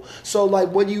pretty cool. So like,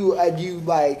 what do you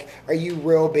like? Are you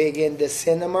real big into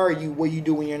cinema? Or what you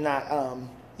do when you're not?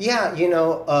 Yeah,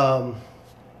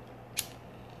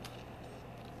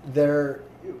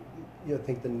 I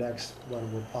think the next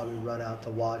one we'll probably run out to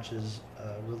watch is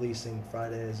releasing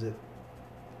Friday. Is it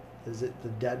The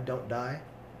Dead Don't Die?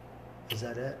 Is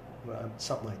that it?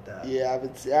 Something like that. Yeah,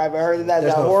 I haven't heard of that.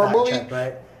 There's That no horror fact movie? check,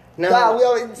 right? No, we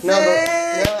always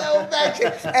no fact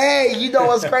check. Hey, you know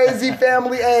what's crazy,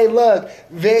 family? Hey, look,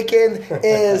 Vicken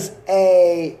is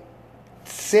a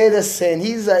citizen.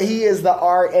 He is the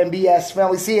Art and BS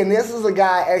family. See, and this is a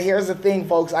guy. And here's the thing,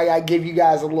 folks. I gotta give you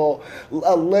guys a little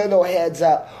heads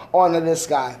up on this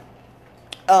guy.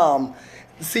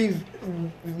 See,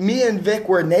 me and Vic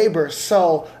were neighbors,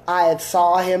 so I had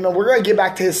saw him, and we're gonna get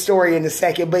back to his story in a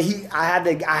second. But I had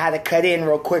to cut in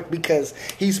real quick because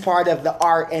he's part of the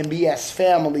Art and BS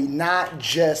family, not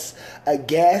just a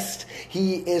guest.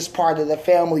 He is part of the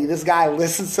family. This guy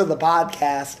listens to the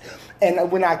podcast,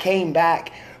 and when I came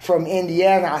back from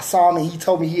Indiana, I saw him, and he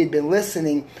told me he had been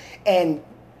listening, and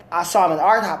I saw him in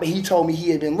Art Hop, and he told me he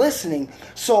had been listening.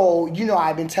 So,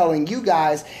 I've been telling you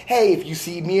guys, hey, if you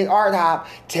see me at Art Hop,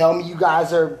 tell me you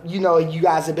guys have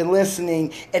been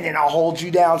listening, and then I'll hold you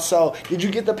down. So, did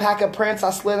you get the pack of prints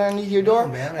I slid underneath your door? Oh,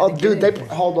 man,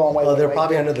 hold on, wait. They're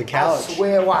probably under the couch. I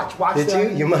swear, watch. Did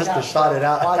you? You must have shot it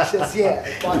out. Watch this, yeah.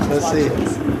 Let's see.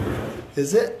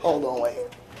 Is it? Hold on, wait.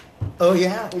 Oh,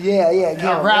 yeah. Yeah.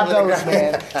 Grab those,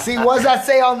 man. See, what does that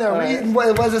say on there?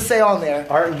 What does it say on there?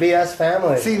 Art and BS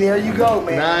family. See, there you go,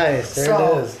 man. Nice. There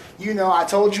it is. I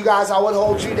told you guys I would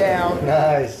hold you down.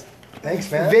 Nice.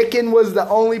 Thanks, man. Vicken was the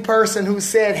only person who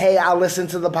said, hey, I listened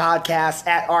to the podcast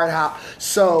at Art Hop.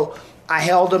 So I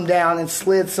held him down and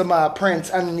slid some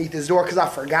prints underneath his door because I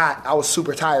forgot. I was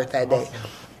super tired that day.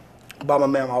 By my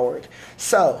man, my word.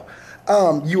 So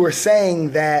you were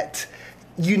saying that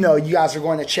you guys are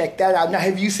going to check that out. Now,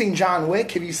 have you seen John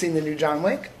Wick? Have you seen the new John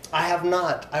Wick? I have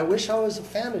not. I wish I was a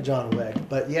fan of John Wick,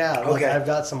 but yeah, okay. I've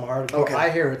got some hardcore. Okay. I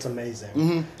hear it's amazing.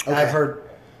 Mm-hmm. Okay. I've heard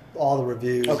all the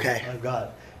reviews. Okay. I've got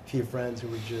a few friends who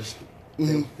were just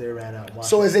they ran out. And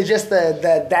so is it just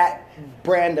that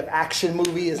brand of action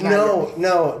movie? Is not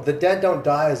no. The Dead Don't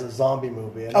Die is a zombie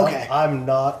movie. And okay. I'm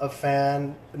not a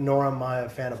fan, nor am I a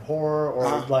fan of horror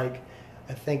or like.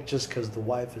 I think just because the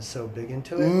wife is so big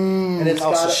into it, and it's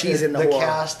got she's in the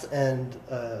cast and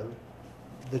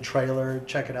the trailer.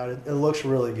 Check it out; it looks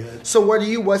really good. So,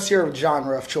 what's your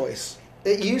genre of choice?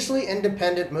 Usually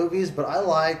independent movies, but I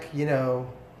like I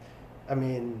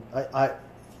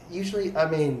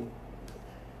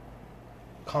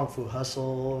Kung Fu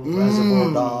Hustle,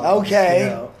 Reservoir Dogs.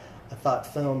 Okay, I thought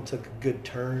film took a good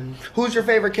turn. Who's your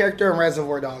favorite character in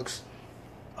Reservoir Dogs?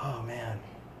 Oh man.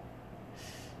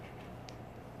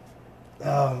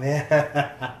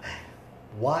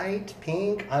 White,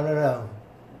 pink, I don't know.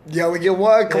 You only get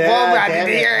one. Come on, I didn't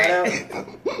hear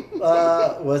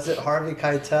it. Was it Harvey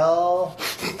Keitel?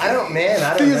 I don't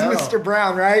know. He was Mr.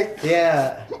 Brown, right?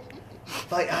 Yeah.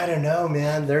 Like, I don't know,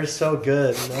 man. They're so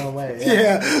good. No way.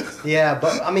 Yeah,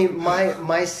 but I mean,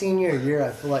 my senior year, I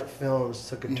feel like films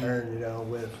took a turn,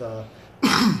 with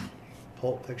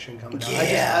Pulp Fiction coming out.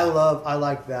 Yeah. I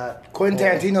like that. Quentin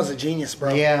Tarantino's a genius,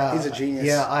 bro. Yeah. He's a genius.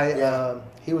 Yeah,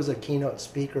 he was a keynote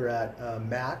speaker at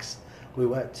Max. We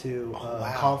went to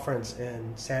a conference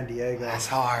in San Diego. That's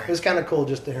hard. It was kind of cool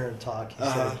just to hear him talk.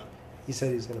 He said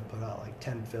he was going to put out like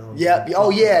 10 films. Yep.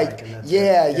 Oh, yeah.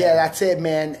 That's it,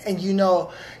 man. And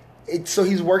so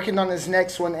he's working on his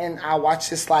next one, and I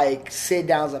watched this sit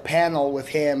down as a panel with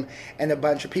him and a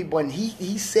bunch of people, and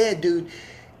he said, dude,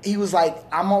 he was like,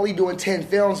 I'm only doing 10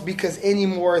 films because any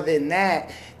more than that,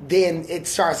 then it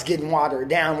starts getting watered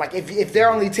down. Like, if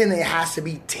they're only 10, then it has to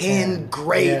be 10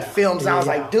 great films. And I was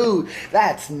like, dude,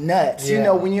 that's nuts. Yeah.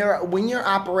 When you're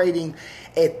operating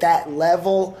at that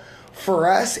level, for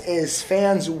us as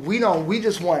fans, we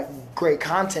just want great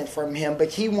content from him, but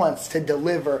he wants to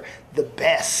deliver the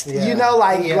best. Yeah.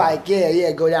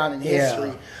 Go down in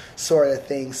history sort of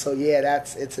thing. So,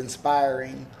 it's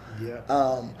inspiring.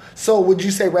 Yeah. So would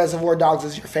you say Reservoir Dogs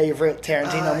is your favorite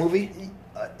Tarantino movie?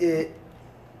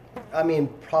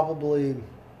 Probably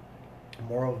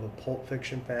more of a Pulp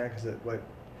Fiction fan because it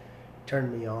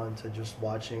turned me on to just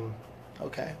watching.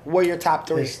 Okay. What are your top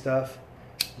 3? His stuff.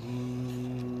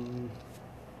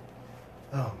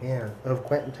 Oh man, of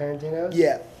Quentin Tarantino's?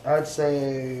 Yeah. I'd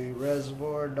say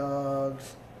Reservoir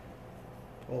Dogs.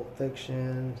 Pulp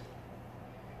Fiction.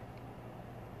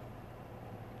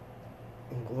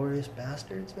 Inglourious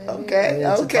Bastards, maybe? Okay,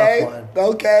 it's okay, a tough one.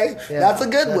 okay. Yeah, that's a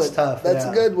good that's one. Tough. That's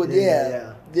a good one.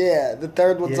 Yeah. The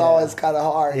third one's always kind of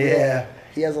hard. Yeah.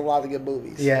 He has a lot of good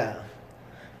movies. Yeah.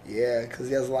 Yeah, because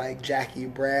he has like Jackie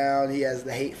Brown. He has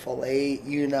The Hateful Eight.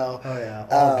 You know. Oh yeah,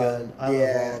 all good. I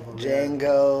love all of them.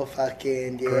 Django.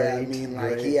 Fucking yeah. Great, I mean,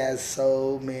 like great. he has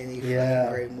so many fucking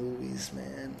great movies,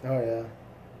 man. Oh yeah.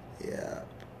 Yeah.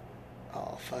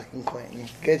 Oh, fucking Quentin.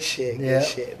 Good shit. Good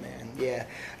shit, man. Yeah.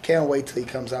 Can't wait till he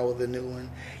comes out with a new one.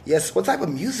 Yes. What type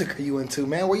of music are you into,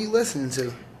 man? What are you listening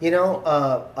to? You know,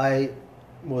 I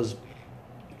was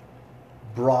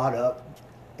brought up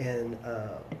in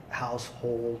a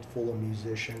household full of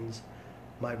musicians.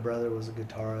 My brother was a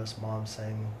guitarist. Mom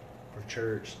sang for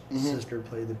church. Sister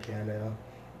played the piano.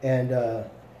 And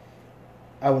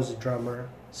I was a drummer.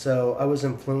 So I was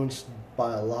influenced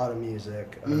by a lot of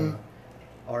music.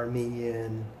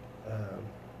 Armenian,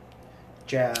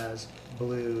 jazz,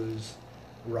 blues,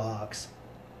 rock,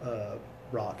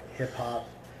 hip hop,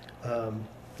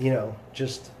 you know,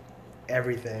 just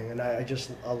everything. And I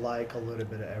like a little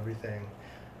bit of everything.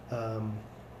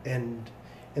 And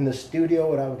in the studio,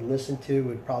 what I would listen to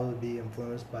would probably be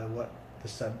influenced by what the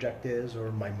subject is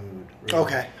or my mood. Really.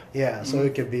 Okay. Yeah, so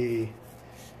it could be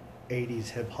 80s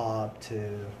hip hop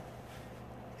to,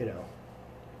 you know,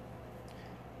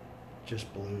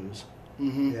 just blues.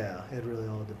 Yeah, it really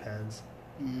all depends.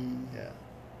 Yeah.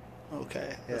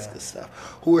 Okay, that's good stuff.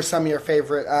 Who are some of your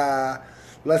favorite?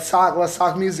 Let's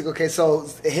talk music. Okay, so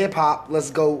hip hop. Let's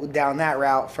go down that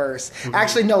route first.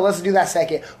 Actually, no. Let's do that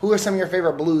second. Who are some of your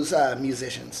favorite blues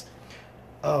musicians?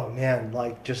 Oh man,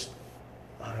 like just,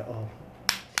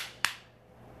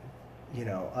 you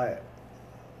know,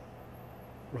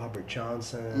 Robert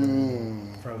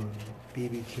Johnson from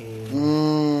B.B. King.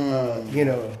 You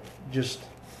know, just.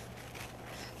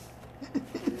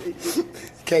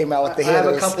 Came out with the hitters. I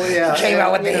have a couple, Came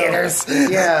out with the hitters.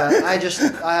 Yeah,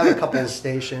 I have a couple of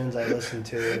stations I listen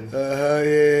to. And,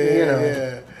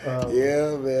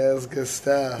 yeah, man, that's good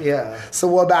stuff. Yeah. So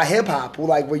what about hip hop?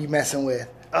 Like, what you messing with?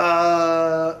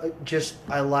 Just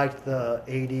I liked the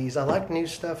 '80s. I like new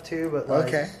stuff too, but like,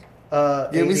 okay.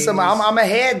 Give me some. I'm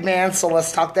ahead, man. So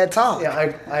let's talk that talk. Yeah,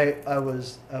 I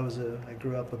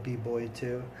grew up a b-boy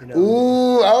too. You know.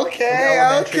 Ooh,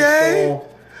 okay.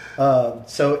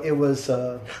 So it was.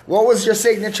 What was your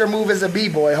signature move as a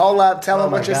b-boy? Hold up, tell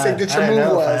them what your signature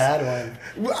move was. I had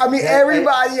one. I mean,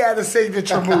 everybody had a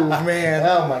signature move, man.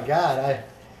 Oh my god,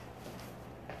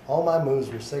 all my moves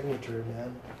were signature,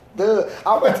 man. Dude,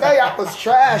 I'm gonna tell you, I was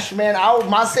trash, man.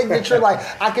 My signature, like,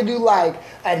 I could do like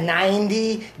a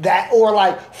 90 or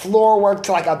like floor work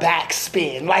to like a back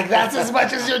spin. Like, that's as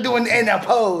much as you're doing in a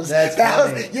pose. That's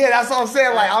what I'm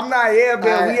saying. Like, I'm not here,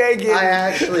 man. We ain't getting. I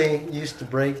actually used to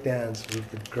break dance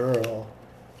with a girl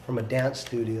from a dance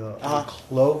studio in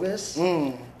Clovis.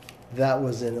 That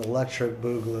was an electric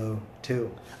boogaloo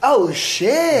too. Oh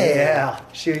shit! Yeah,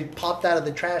 she popped out of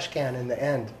the trash can in the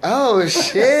end. Oh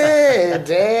shit!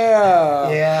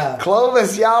 Damn. Yeah.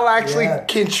 Clovis, y'all actually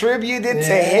contributed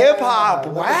to hip hop.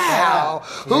 Wow.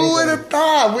 Who would have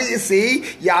thought?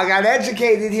 Y'all got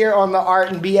educated here on the Art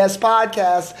and BS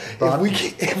podcast.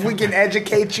 If we can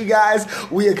educate you guys,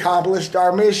 we accomplished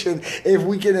our mission. If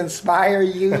we can inspire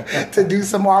you to do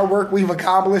some hard work, we've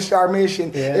accomplished our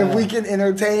mission. Yeah. If we can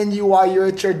entertain you while you're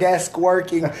at your desk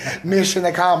working, mission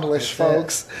accomplished,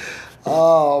 folks.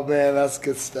 Oh man, that's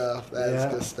good stuff.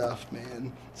 That's good stuff,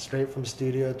 man. Straight from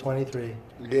Studio 23.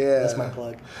 Yeah, that's my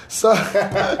plug. So,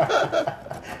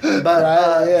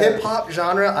 but hip hop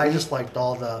genre, I just liked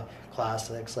all the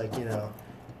classics, like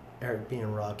Eric B.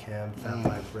 and Rakim, Fat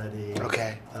Five Freddy.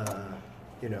 Okay.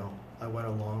 I went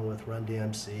along with Run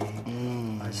DMC.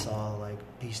 I saw like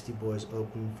Beastie Boys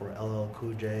open for LL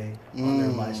Cool J on their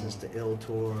License to Ill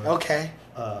tour. Okay.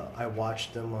 I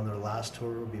watched them on their last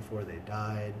tour before they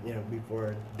died.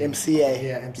 Before MCA.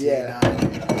 Yeah, MCA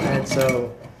died. And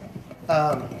so,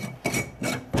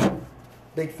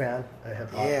 big fan of hip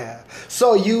hop. Yeah.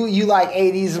 So you like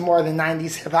 80s more than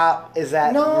 90s hip hop? Is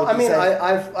that? No, I mean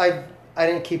I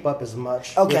didn't keep up as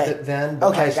much with it then,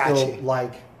 but I still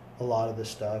like a lot of the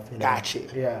stuff. Got you.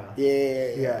 Yeah.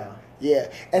 Yeah.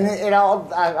 Yeah, and it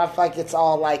all, I feel like it's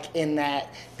all like in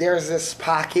that there's this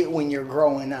pocket when you're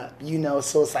growing up, you know,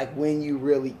 so it's like when you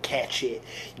really catch it,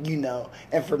 you know.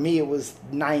 And for me, it was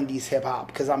 90s hip hop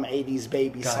because I'm an 80s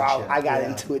baby, so I got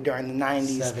into it during the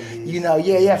 90s, 70s. you know.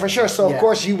 Yeah, for sure. So, of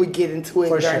course, you would get into it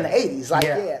For during sure. the 80s. Like,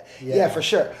 yeah, for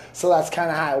sure. So that's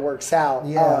kind of how it works out.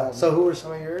 Yeah. So who were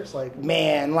some of yours? Like,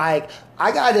 man, like,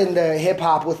 I got into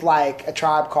hip-hop with, like, A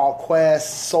Tribe Called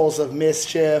Quest, Souls of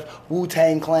Mischief,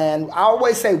 Wu-Tang Clan. I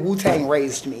always say Wu-Tang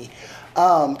raised me.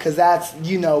 Because that's,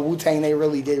 you know, Wu-Tang, they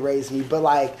really did raise me. But,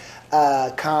 like,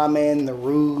 Common, The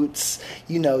Roots,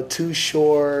 you know, Too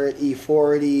Short,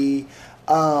 E40.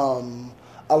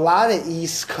 A lot of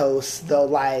East Coast, though,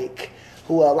 like,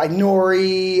 who else? Like,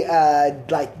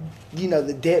 Nori, like, you know,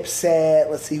 the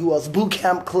Dipset. Let's see, who else? Boot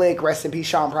Camp Click, rest in peace,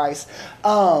 Sean Price.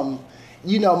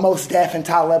 You know, Mos Def and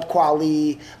Talib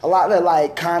Kweli, a lot of,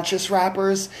 like, conscious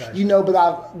rappers, Gotcha. you know,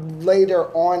 but later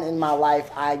on in my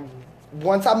life,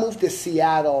 once I moved to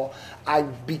Seattle, I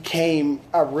became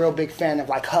a real big fan of,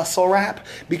 like, hustle rap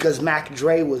because Mac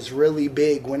Dre was really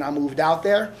big when I moved out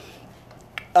there.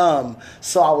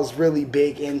 So I was really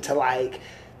big into, like,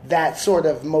 that sort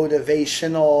of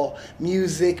motivational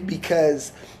music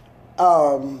because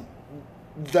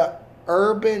the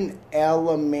urban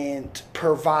element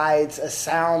provides a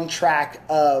soundtrack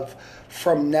of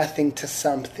from nothing to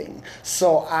something.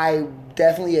 So I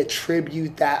definitely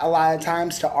attribute that a lot of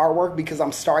times to artwork because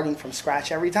I'm starting from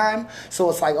scratch every time. So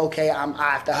it's like, okay, I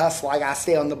have to hustle. I got to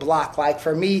stay on the block. Like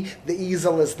for me, the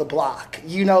easel is the block,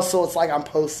 you know? So it's like I'm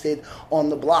posted on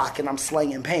the block and I'm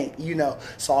slinging paint, you know?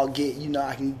 So I'll get, you know,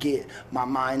 I can get my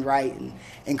mind right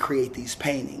and create these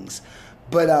paintings.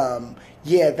 But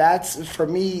yeah, that's, for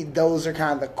me, those are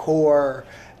kind of the core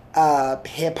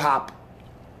hip-hop,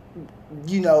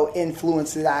 you know,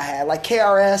 influence that I had. Like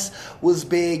KRS was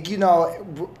big, you know,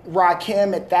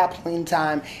 Rakim at that point in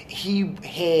time, he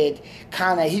had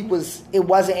it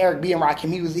wasn't Eric B and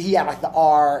Rakim, he had like the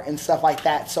R and stuff like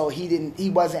that, so he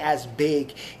wasn't as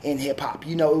big in hip hop.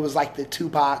 You know, it was like the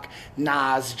Tupac,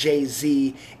 Nas,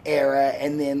 Jay-Z era,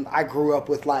 and then I grew up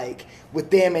with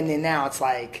them, and then now it's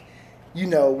like, you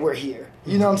know, we're here.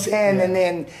 You know what I'm saying? Yeah. And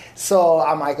then, so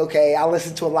I'm like, okay, I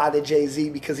listen to a lot of Jay-Z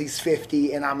because he's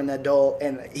 50 and I'm an adult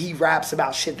and he raps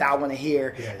about shit that I want to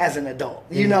hear as an adult.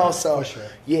 You know? So,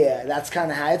 yeah, that's kind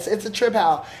of how, it's a trip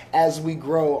how as we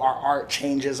grow, our art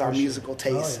changes, our musical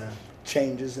taste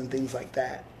changes and things like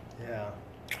that. Yeah.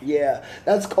 Yeah,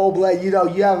 that's cold-blooded. You know,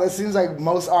 it seems like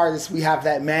most artists, we have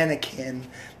that mannequin,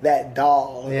 that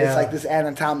doll. Yeah. It's like this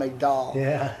anatomic doll.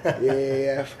 Yeah.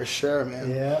 Yeah, for sure, man.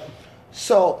 Yeah.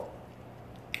 So,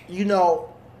 you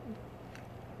know,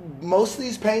 most of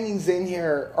these paintings in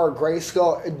here are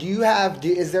grayscale.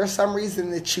 Is there some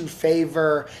reason that you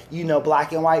favor, you know,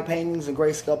 black and white paintings and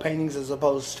grayscale paintings as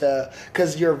opposed to,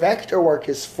 because your vector work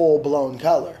is full-blown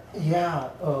color? Yeah,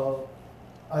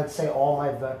 I'd say all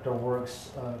my vector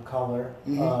work's color.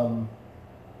 Mm-hmm.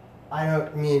 I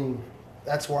mean,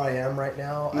 that's where I am right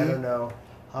now. Mm-hmm. I don't know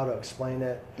how to explain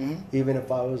it. Mm-hmm. Even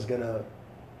if I was going to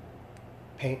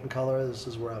paint in color, this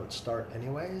is where I would start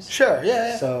anyways. Sure,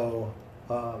 yeah. So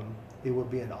it would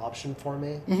be an option for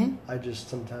me. Mm-hmm. I just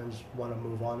sometimes want to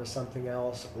move on to something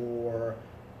else, or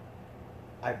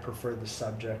I prefer the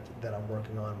subject that I'm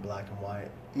working on in black and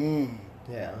white. Mm.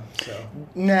 Yeah, so.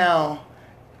 Now,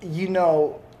 you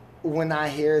know, when I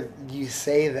hear you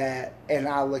say that and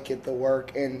I look at the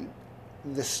work and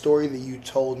the story that you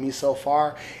told me so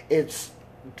far, it's,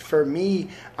 for me,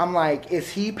 I'm like,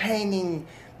 is he painting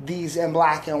these in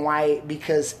black and white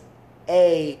because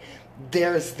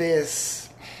there's this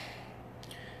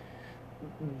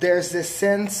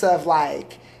sense of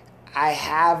like, I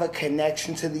have a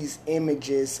connection to these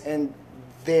images and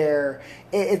I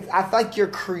feel like you're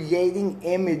creating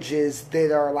images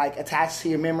that are like attached to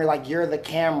your memory, like you're the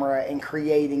camera and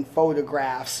creating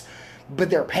photographs, but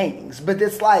they're paintings. But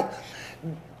it's like,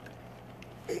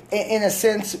 in a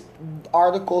sense,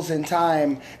 articles in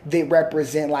time that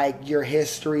represent like your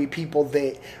history, people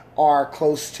that are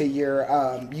close to your,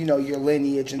 you know, your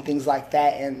lineage and things like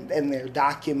that, and they're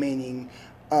documenting,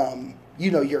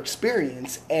 you know, your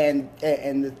experience and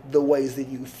the ways that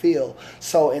you feel.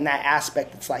 So in that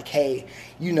aspect, it's like, hey,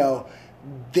 you know,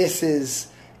 it's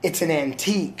an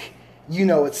antique, you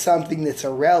know, it's something that's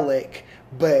a relic,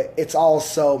 but it's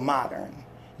also modern.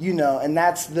 You know, and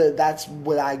that's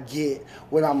what I get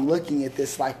when I'm looking at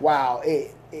this. Like, wow,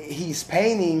 he's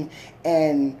painting,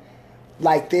 and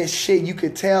like this shit, you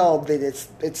could tell that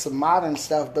it's some modern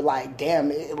stuff, but like,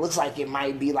 damn, it looks like it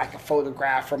might be like a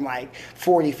photograph from like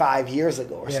 45 years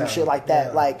ago or some shit like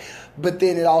that. Like, but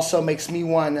then it also makes me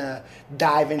want to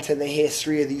dive into the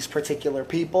history of these particular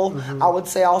people. I would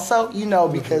say also, you know,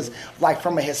 because like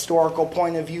from a historical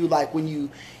point of view, like when you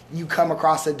come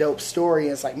across a dope story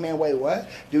and it's like, man, wait, what?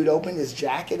 Dude opened his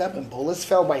jacket up and bullets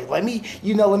fell. Wait, let me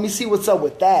see what's up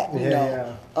with that. You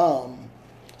know.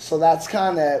 So that's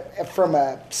kind of, from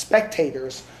a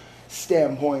spectator's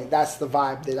standpoint, that's the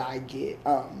vibe that I get.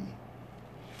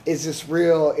 It's just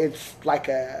real. It's like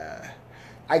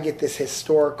I get this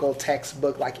historical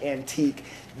textbook, like antique.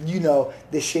 You know,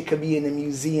 this shit could be in a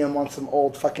museum on some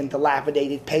old fucking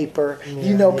dilapidated paper.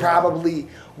 Probably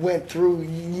went through,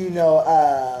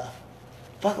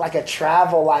 like a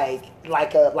travel,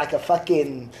 like a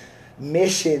fucking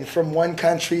mission from one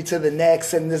country to the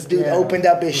next, and this dude opened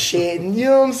up his shit, and you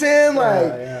know what I'm saying?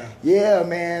 Like, yeah,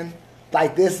 man.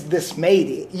 Like this made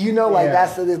it. You know, like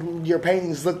that's your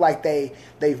paintings look like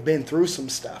they've been through some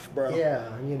stuff, bro. Yeah,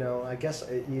 you know, I guess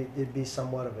it'd be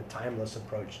somewhat of a timeless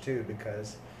approach too,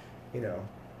 because, you know,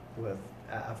 with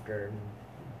after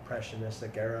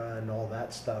impressionistic era and all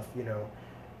that stuff, you know,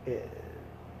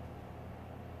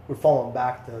 we're falling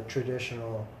back to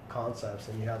traditional concepts,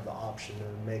 and you have the option to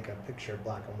make a picture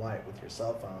black and white with your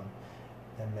cell phone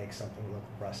and make something look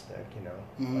rustic. You know,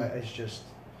 it's just.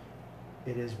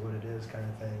 It is what it is, kind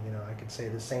of thing. You know, I could say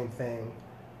the same thing,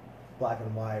 black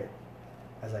and white,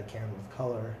 as I can with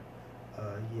color,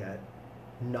 yet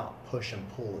not push and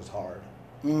pull as hard.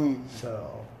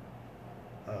 So,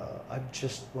 I'm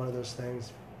just one of those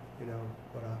things, you know,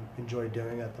 what I enjoy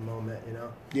doing at the moment, you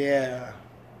know? Yeah.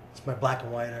 It's my black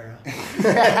and white era.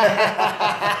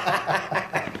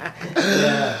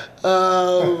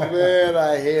 Oh, man,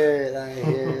 I hear it.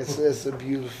 It's a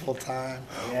beautiful time.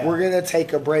 Yeah. We're going to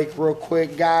take a break real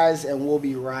quick, guys, and we'll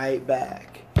be right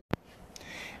back.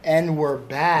 And we're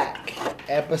back.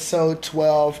 Episode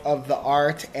 12 of the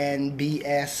Art and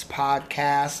BS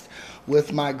podcast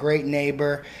with my great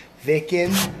neighbor,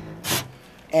 Vicken.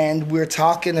 And we're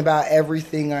talking about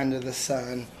everything under the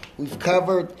sun. We've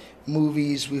covered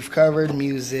movies, we've covered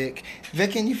music.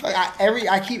 Vicken,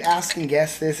 I keep asking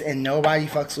guests this, and nobody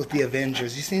fucks with the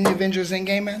Avengers. You seen the Avengers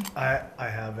Endgame, man? I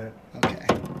haven't. Okay,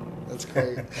 that's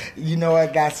great. You know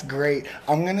what? That's great.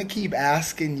 I'm gonna keep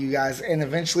asking you guys, and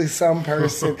eventually some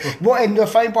person. Well, and the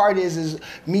funny part is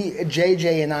me,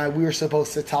 JJ, and we were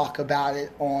supposed to talk about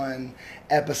it on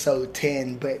episode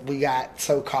 10, but we got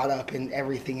so caught up in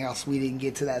everything else we didn't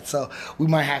get to that, so we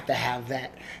might have to have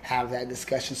that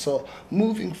discussion. So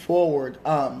moving forward,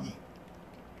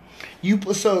 you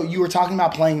were talking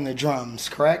about playing the drums,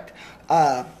 correct?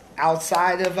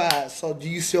 Outside of so do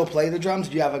you still play the drums?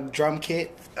 Do you have a drum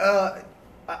kit?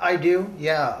 I do,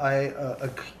 yeah. I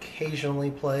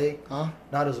occasionally play,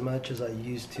 not as much as I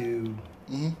used to.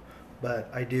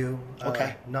 But I do.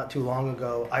 Okay. Not too long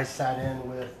ago, I sat in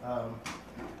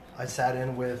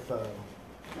with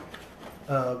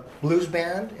blues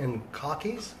band in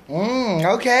Cockies.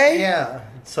 Okay. Yeah.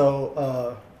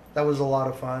 So that was a lot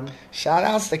of fun. Shout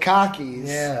outs to Cockies.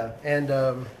 Yeah, and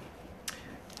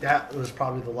that was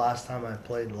probably the last time I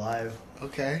played live.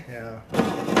 Okay. Yeah.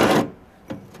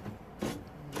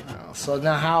 So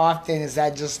now, how often is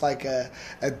that just like a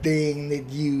thing that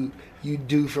you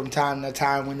do from time to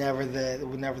time whenever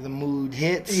the mood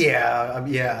hits? Yeah,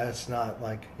 it's not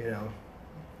like, you know,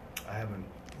 I haven't.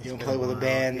 You don't play with a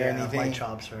band or anything? My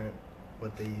chops aren't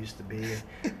what they used to be.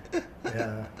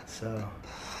 Yeah, so.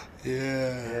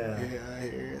 Yeah, I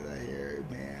hear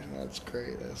it, man. That's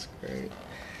great.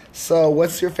 So,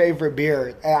 what's your favorite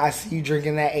beer? I see you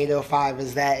drinking that 805.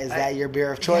 Is that your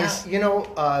beer of choice? Yeah, you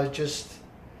know, just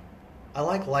I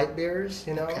like light beers.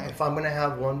 You know, if I'm gonna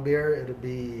have one beer, it'll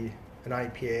be an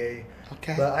IPA.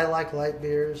 Okay. But I like light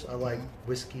beers. I like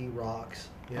whiskey rocks.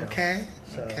 You know, okay.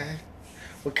 So. Okay.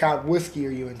 What kind of whiskey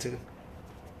are you into?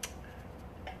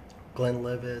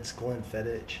 Glenlivet's,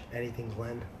 Glenfiddich, anything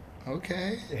Glen.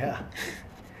 Okay. Yeah.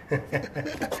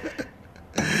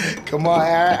 Come on,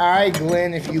 all right,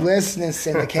 Glenn. If you listening,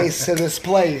 send a case to this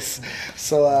place.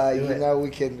 So you know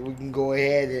we can go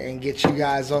ahead and get you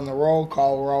guys on the roll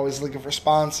call. We're always looking for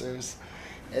sponsors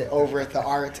over at the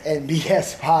Art and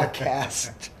BS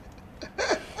podcast.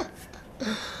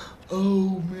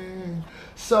 Oh man.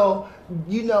 So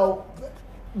you know,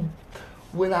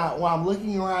 when I'm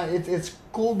looking around, it's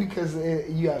cool because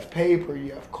you have paper,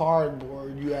 you have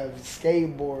cardboard, you have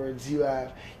skateboards, you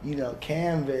have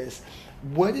canvas.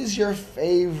 What is your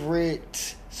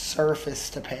favorite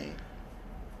surface to paint?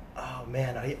 Oh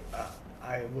man,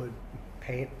 I would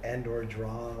paint and or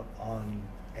draw on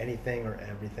anything or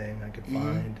everything I could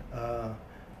find.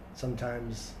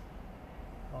 Sometimes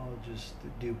I'll just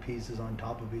do pieces on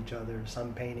top of each other.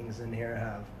 Some paintings in here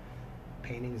have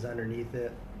paintings underneath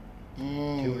it,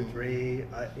 2 or 3,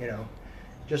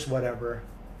 just whatever.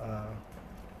 I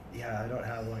don't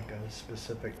have like a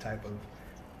specific type of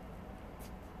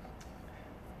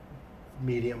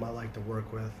medium I like to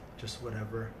work with, just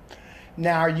whatever.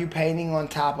 Now, are you painting on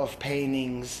top of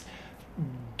paintings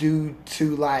due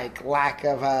to like lack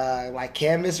of like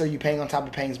canvas, or are you painting on top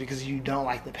of paintings because you don't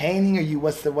like the painting, or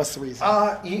what's the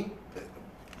reason?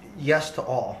 Yes to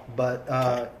all,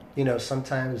 but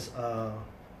sometimes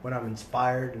when I'm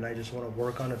inspired and I just want to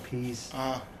work on a piece,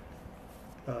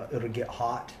 it'll get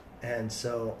hot, and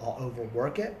so I'll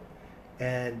overwork it,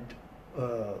 and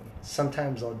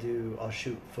sometimes I'll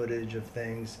shoot footage of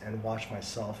things and watch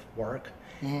myself work.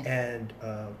 And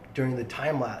during the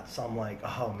time lapse, I'm like,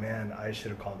 oh man, I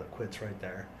should have called it quits right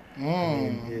there. I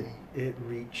mean, it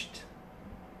reached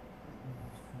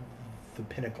the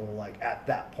pinnacle like at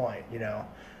that point,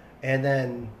 and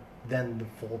then the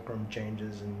fulcrum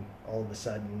changes, and all of a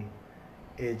sudden,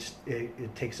 it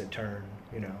takes a turn,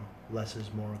 less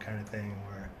is more kind of thing,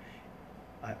 where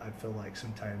I feel like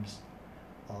sometimes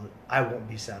I won't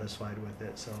be satisfied with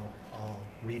it, so I'll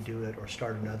redo it or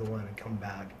start another one and come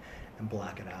back and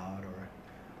black it out, or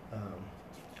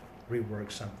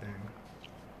rework something.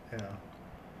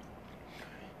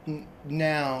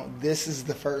 Now, this is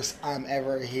the first I'm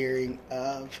ever hearing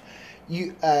of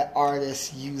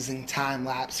artists using time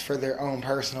lapse for their own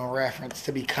personal reference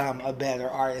to become a better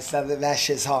artist. That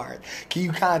shit's hard. Can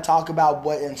you kind of talk about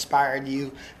what inspired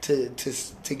you to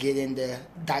get into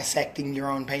dissecting your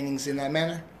own paintings in that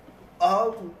manner?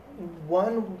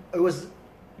 One, it was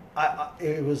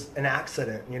an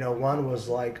accident. One was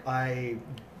like I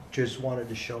just wanted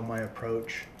to show my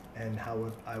approach and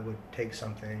how I would take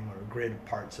something or grid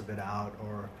parts of it out,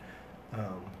 or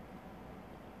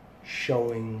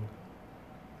showing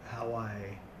how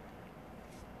I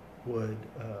would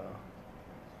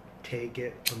take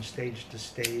it from stage to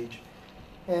stage.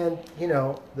 And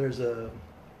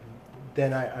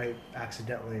then I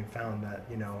accidentally found that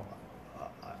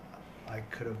I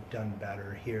could have done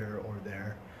better here or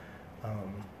there.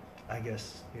 I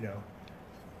guess,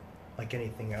 like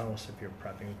anything else, if you're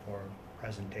prepping for a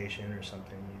presentation or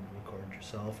something, you record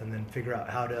yourself and then figure out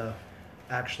how to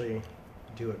actually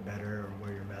do it better or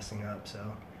where you're messing up.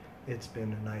 So it's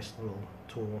been a nice little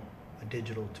tool, a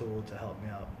digital tool to help me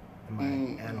out in my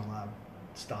analog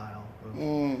style of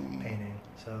painting.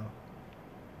 So,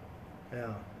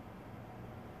 yeah.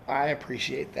 I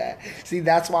appreciate that. See,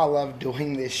 that's why I love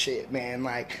doing this shit, man.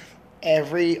 Like,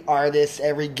 every artist,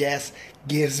 every guest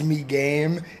gives me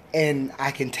game, and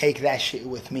I can take that shit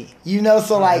with me.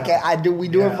 So we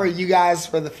do it for you guys,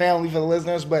 for the family, for the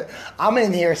listeners, but I'm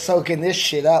in here soaking this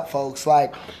shit up, folks.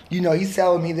 Like, he's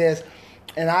telling me this,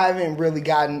 and I haven't really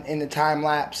gotten into time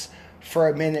lapse for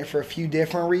a minute for a few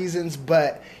different reasons,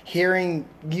 but hearing,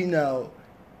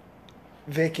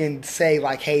 Vicken say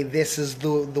like, hey, this is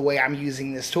the way I'm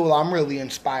using this tool, I'm really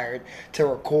inspired to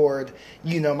record,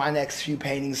 my next few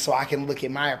paintings so I can look at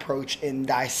my approach and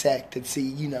dissect and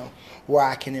see, where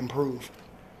I can improve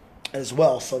as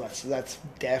well. So that's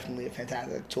definitely a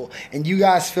fantastic tool. And you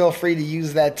guys feel free to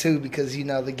use that too, because,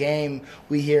 the game,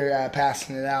 we hear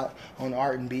passing it out on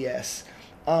Art and BS.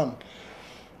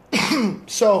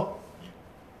 So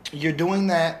you're doing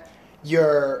that,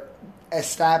 you're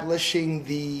establishing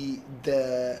the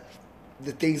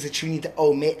things that you need to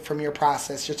omit from your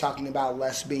process. You're talking about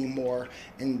less being more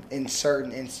in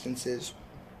certain instances.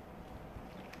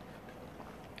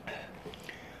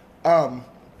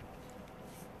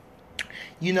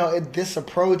 This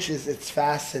approach it's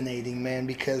fascinating, man,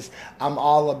 because I'm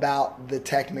all about the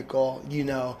technical,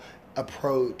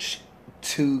 approach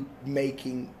to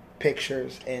making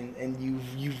pictures, and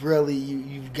you've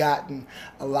really gotten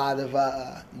a lot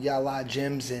of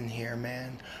gems in here,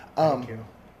 man. Thank you.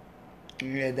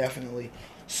 Yeah, definitely.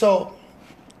 So,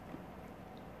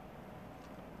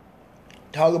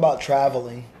 talk about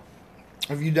traveling.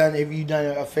 Have you done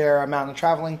a fair amount of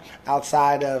traveling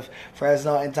outside of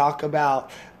Fresno? And talk about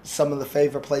some of the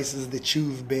favorite places that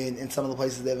you've been and some of the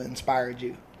places that have inspired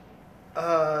you.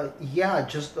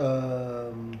 Just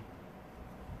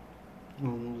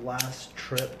last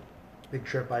big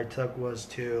trip I took was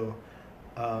to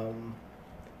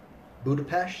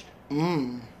Budapest.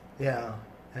 Yeah,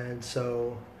 and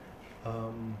so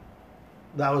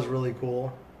that was really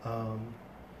cool.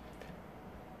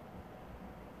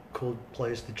 Cool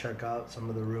place to check out some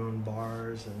of the ruined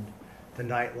bars and the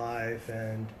nightlife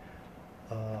and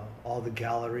all the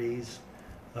galleries.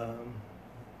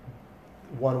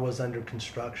 one was under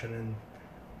construction,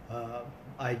 and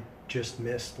I just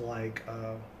missed like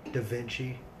Da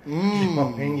Vinci.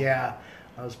 Yeah,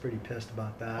 I was pretty pissed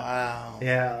about that. Wow.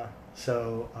 Yeah.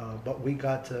 So, but we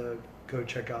got to go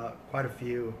check out quite a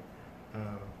few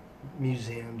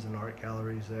museums and art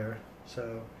galleries there.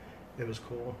 So it was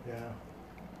cool. Yeah.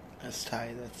 That's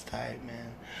tight,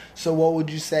 man. So what would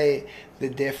you say the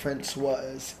difference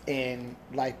was in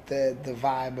like the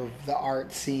vibe of the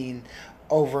art scene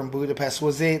over in Budapest?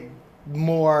 Was it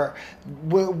more,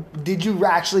 did you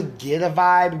actually get a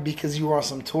vibe because you were on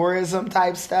some tourism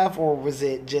type stuff, or was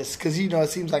it just, because it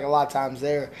seems like a lot of times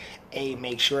there,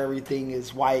 make sure everything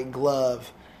is white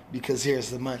glove because here's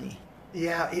the money.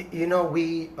 Yeah,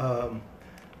 we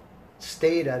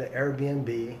stayed at an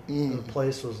Airbnb. The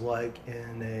place was like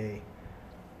in a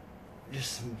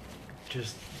just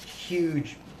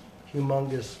huge,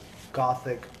 humongous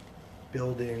Gothic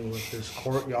building with this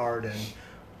courtyard, and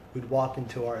we'd walk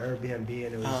into our Airbnb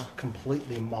and it was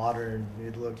completely modern.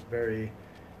 It looked very,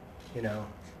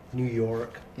 New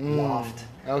York loft.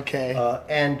 Okay.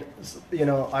 And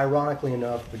ironically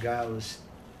enough, the guy I was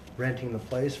renting the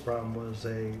place from was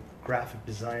a graphic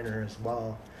designer as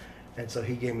well. And so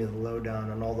he gave me the lowdown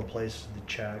on all the places to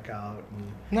check out.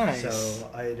 And nice. So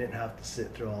I didn't have to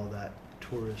sit through all that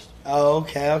tourist. Oh,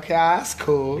 okay. That's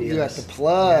cool. BS. You got the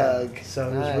plug. Yeah. So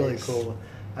it was really cool.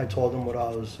 I told him what I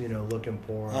was, looking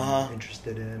for, and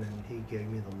interested in, and he gave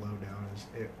me the lowdown.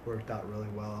 It worked out really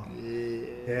well.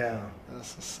 Yeah.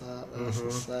 That's what's up. That's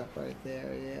what's up right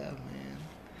there. Yeah, man.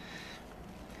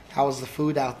 How was the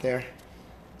food out there?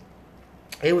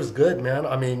 It was good, man.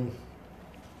 I mean,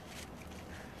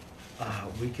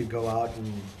 we could go out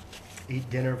and eat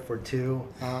dinner for two,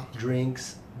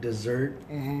 drinks, dessert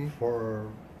for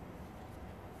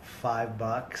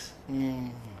 $5,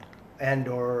 and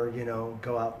or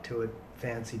go out to a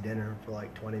fancy dinner for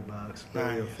like $20.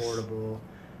 Very affordable.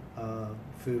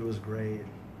 Food was great.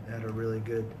 Had a really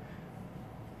good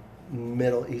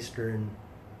Middle Eastern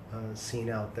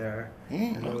scene out there.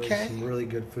 And there was some really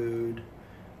good food.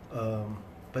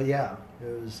 But yeah,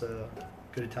 it was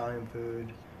good Italian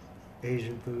food.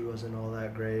 Asian food wasn't all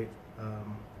that great.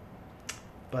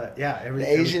 But yeah, the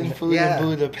Asian food in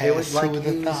Budapest. Who would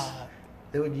have thought?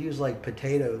 They would use like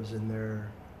potatoes in their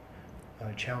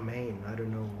chow mein. I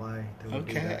don't know why they would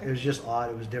do that. It was just odd.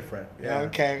 It was different. Yeah.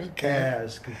 Okay. Yeah, it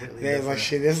was completely different. Like,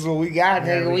 shit, this is what we got,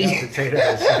 nigga. We got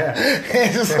potatoes. Yeah.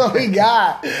 This is what we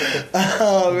got.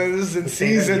 Oh, man, this is in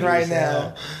season right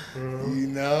now.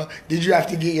 Did you have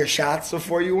to get your shots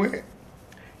before you went?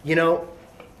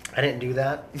 I didn't do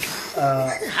that.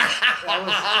 That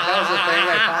was the thing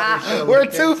I probably should have. We're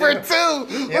 2 for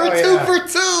 2. We're 2 for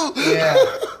 2.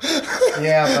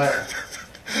 Yeah,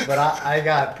 but I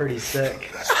got pretty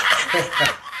sick.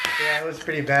 Yeah, it was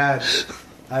pretty bad.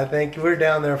 I think we were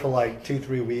down there for like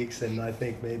 2-3 weeks, and I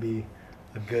think maybe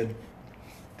a good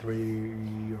 3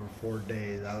 or 4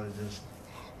 days I was just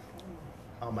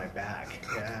on my back.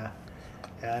 Yeah,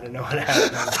 I don't know what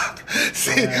happened.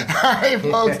 See, all right,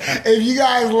 folks, if you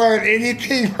guys learn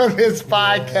anything from this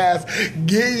podcast,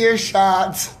 get your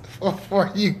shots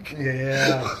before you...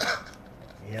 Yeah.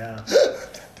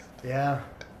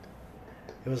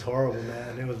 It was horrible,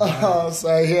 man. It was bad. Oh,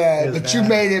 so yeah, but bad. You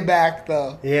made it back,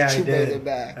 though. Yeah, I did. Made it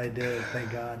back. I did,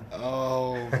 thank God.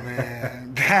 Oh,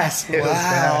 man. That's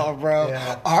wild, bro.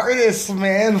 Yeah. Artists,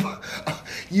 man.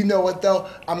 You know what, though?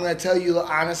 I'm going to tell you,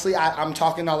 honestly, I'm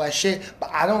talking all that shit,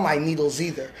 but I don't like needles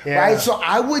either, right? So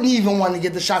I wouldn't even want to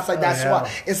get the shots like that's why.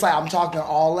 It's like I'm talking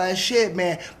all that shit,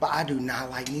 man, but I do not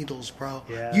like needles, bro.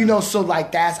 Yeah. So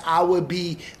like I would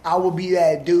be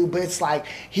that dude, but it's like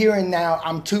here and now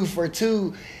I'm 2 for 2.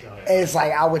 It's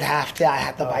like I have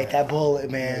to bite that bullet,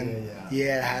 man.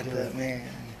 Yeah, I had to, man.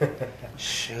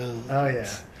 Shoot. Oh, yeah.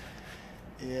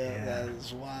 Yeah, that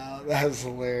is wild. That is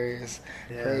hilarious.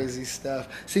 Yeah. Crazy stuff.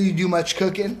 So you do much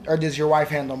cooking, or does your wife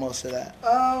handle most of that?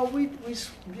 We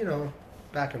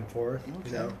back and forth.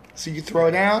 Okay. So you throw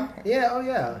down? Yeah. Oh,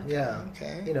 yeah.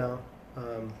 Okay.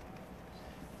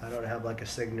 I don't have like a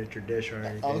signature dish or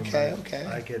anything. Okay.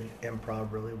 I could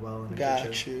improv really well in the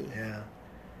kitchen. Got you. Yeah.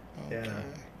 Okay. Yeah.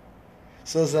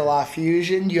 So is it a lot of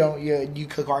fusion? You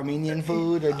cook Armenian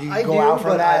food, or do you go out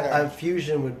for that?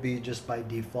 Fusion would be just by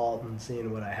default and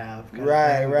seeing what I have.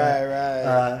 Right.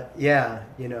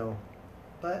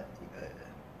 But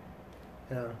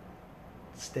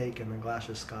steak and a glass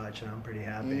of scotch, and I'm pretty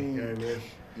happy. You know what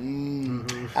I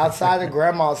mean? Outside of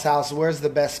Grandma's house, where's the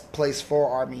best place for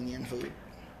Armenian food?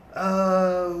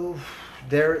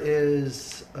 There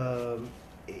is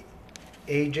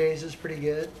AJ's is pretty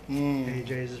good.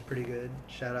 AJ's is pretty good.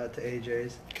 Shout out to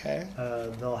AJ's. Okay.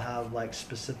 They'll have like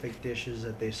specific dishes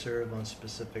that they serve on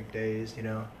specific days, you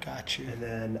know. Got you. And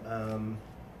then,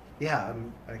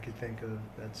 I could think of,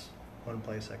 that's one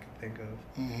place I could think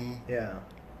of. Mm-hmm. Yeah.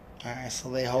 All right, so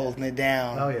they holding it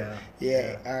down. Oh, yeah.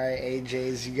 Yeah. All right,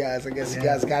 AJ's, you guys, I guess you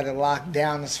guys got it locked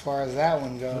down as far as that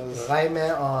one goes. Right,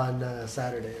 man, on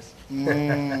Saturdays. There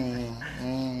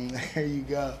you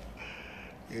go.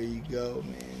 There you go,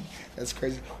 man. That's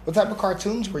crazy. What type of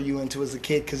cartoons were you into as a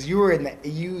kid? Because you were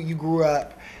you grew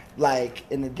up like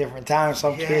in a different time,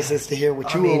 so I'm curious as to hear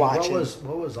what you were watching.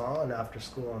 What was on after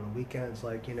school on the weekends?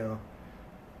 Like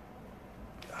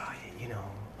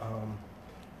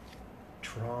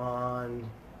Tron,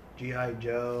 G.I.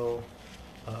 Joe,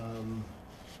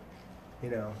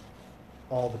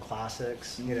 all the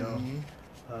classics.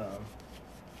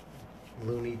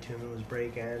 Looney Tunes,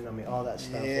 Break-In. I mean, all that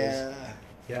stuff.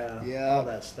 All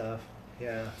that stuff.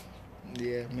 Yeah.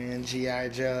 Yeah, man, G.I.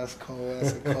 Joe, that's cold.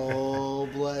 That's a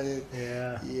cold-blooded.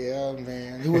 Yeah,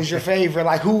 man. Who was your favorite?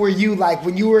 Like, who were you, like,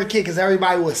 when you were a kid? Because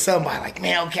everybody was somebody. Like,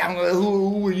 man, okay,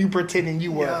 who were you pretending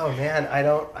you were? No, man, I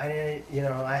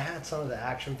didn't, I had some of the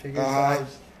action figures.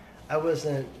 I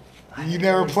wasn't. You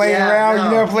never played around? No.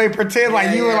 You never played pretend?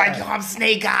 Like, you were like, yo, I'm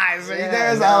Snake Eyes.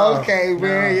 Okay,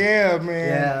 man. Yeah, man.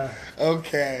 Yeah.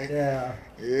 Okay. Yeah.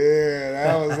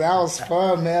 Yeah, that was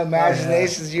fun, man.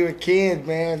 Imaginations, you a kid,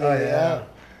 man. Yeah,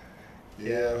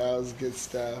 that was good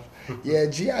stuff. Yeah,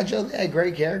 G.I. Joe, they had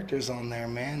great characters on there,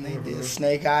 man. They did.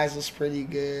 Snake Eyes was pretty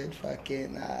good.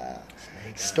 Fucking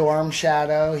Storm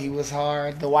Shadow, he was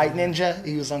hard. The White Ninja,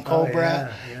 he was on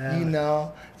Cobra.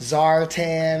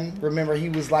 Zartan, remember he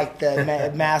was like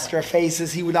the master of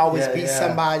faces. He would always beat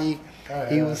somebody.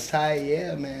 He was tight.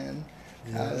 Yeah, man.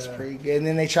 That was pretty good. And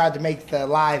then they tried to make the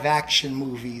live action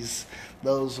movies. They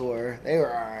were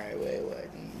alright.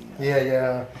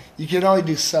 Yeah. You can only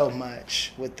do so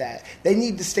much with that. They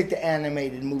need to stick to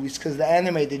animated movies because the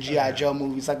animated G.I. Joe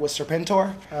movies, like with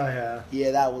Serpentor. Oh yeah.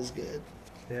 Yeah, that was good.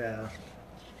 Yeah.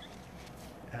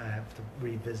 I have to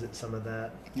revisit some of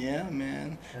that. Yeah,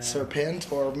 man. Yeah.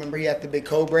 Serpentor. Remember he had the big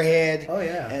cobra head. Oh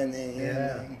yeah. And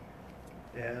then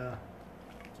yeah.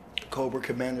 Cobra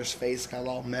Commander's face got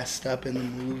all messed up in the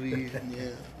movie. And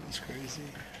it's crazy.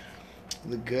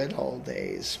 The good old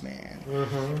days, man.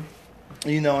 Mm-hmm.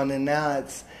 And then now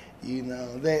it's,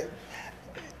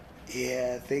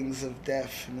 things have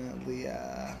definitely,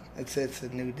 it's a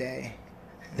new day.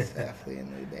 It's definitely a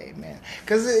new day, man.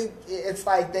 Because it's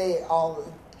like they all,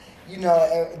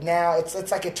 now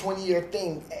it's like a 20-year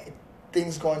thing.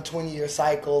 Things go in 20-year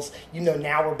cycles.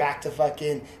 Now we're back to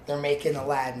fucking, they're making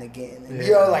Aladdin again. And,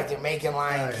 like they're making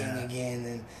Lion King again.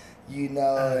 And,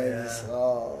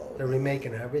 they're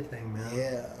remaking everything, man.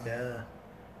 Yeah.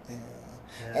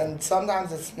 And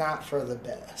sometimes it's not for the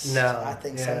best. No. I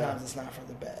think sometimes it's not for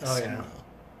the best. Oh, yeah.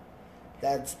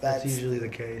 That's usually the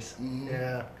case. Mm-hmm.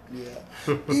 Yeah.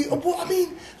 Well, I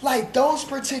mean, like those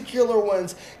particular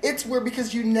ones, it's weird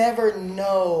because you never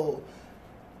know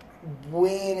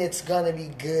when it's gonna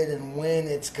be good and when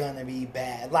it's gonna be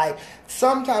bad. Like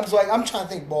sometimes, like I'm trying to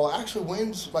think, boy, actually,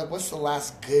 what's the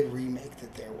last good remake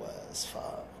that there was?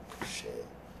 Fuck, shit.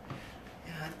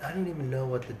 Yeah, I don't even know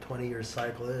what the 20-year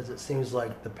cycle is. It seems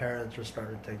like the parents are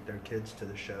starting to take their kids to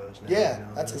the shows now. Yeah,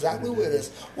 that's exactly what it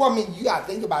is. Well, I mean, you gotta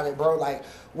think about it, bro. Like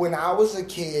when I was a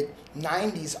kid,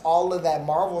 90s, all of that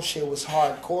Marvel shit was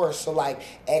hardcore. So like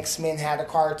X-Men had a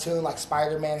cartoon, like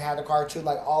Spider-Man had a cartoon,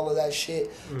 like all of that shit.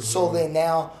 Mm-hmm. So then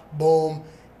now, boom,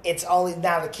 it's only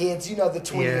now the kids, the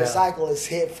 20-year cycle is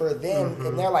hit for them. Mm-hmm.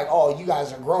 And they're like, oh, you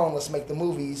guys are grown, let's make the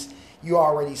movies. You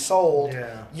already sold.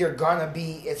 Yeah. You're gonna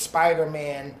be at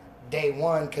Spider-Man day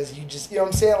one because you just, what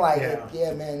I'm saying? Like,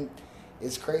 man,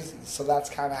 it's crazy. So that's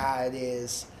kind of how it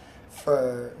is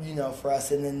for, for us.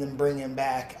 And then them bringing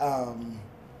back,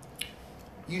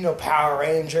 Power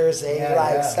Rangers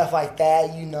and stuff like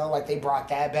that, like they brought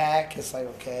that back. It's like,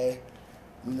 okay,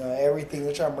 everything.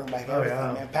 They're trying to bring back everything,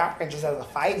 man. Power Rangers has a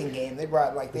fighting game. They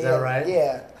brought Is that right?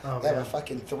 Yeah. They have a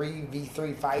fucking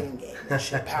 3v3 fighting game and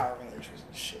shit. Power Rangers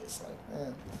and shit. It's like,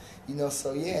 man.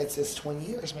 So it's just 20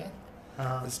 years, man.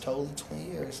 It's totally 20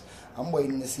 years. I'm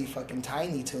waiting to see fucking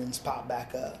Tiny Toons pop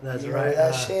back up. That's right.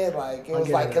 That shit, like, it was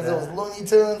like, because it was Looney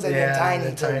Tunes and then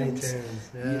Tiny Toons.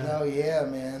 Yeah.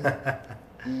 Man.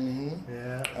 Mm-hmm.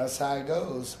 Yeah. That's how it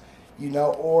goes.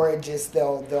 Or it just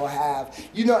they'll have,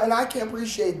 and I can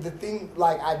appreciate the thing,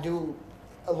 like I do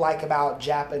like about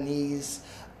Japanese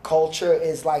culture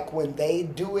is like when they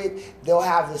do it, they'll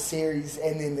have the series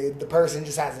and then the person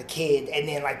just has a kid and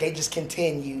then like they just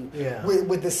continue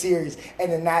with the series,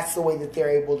 and then that's the way that they're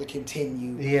able to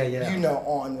continue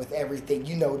on with everything,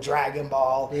 Dragon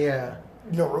Ball,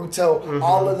 Naruto,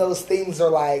 all of those things are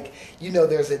like,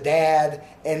 there's a dad,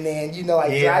 and then,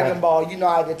 Dragon Ball,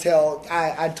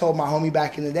 I told my homie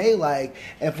back in the day, like,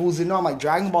 and fools didn't know, I'm like,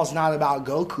 Dragon Ball's not about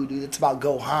Goku, dude, it's about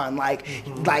Gohan, like,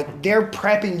 they're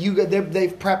prepping you,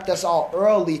 they've prepped us all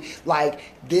early, like,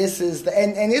 this is,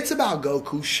 and it's about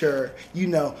Goku, sure,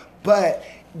 but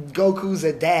Goku's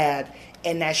a dad,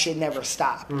 and that shit never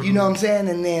stopped, you know what I'm saying,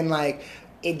 and then, like,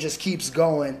 it just keeps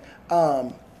going,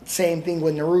 same thing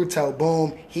with Naruto.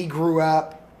 Boom, he grew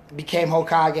up, became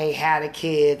Hokage, had a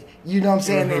kid. You know what I'm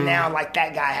saying? And now, like,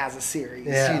 that guy has a series,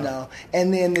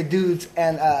 And then the dudes,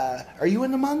 and are you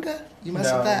in the manga? You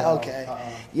mess with that? Okay.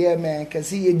 Yeah, man, because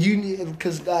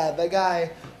the guy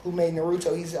who made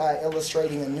Naruto, he's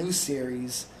illustrating a new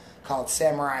series called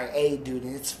Samurai A, dude,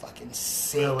 and it's fucking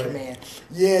sick, man.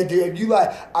 Yeah, dude,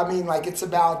 it's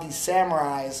about these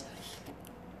samurais,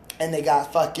 and they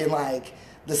got fucking, like,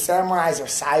 the samurais are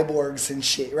cyborgs and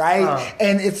shit, right?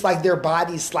 And it's like their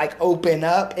bodies like open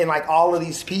up and like all of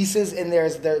these pieces, and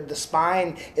there's the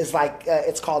spine is like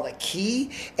it's called a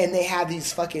ki, and they have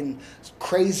these fucking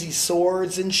crazy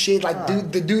swords and shit. Like,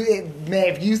 man,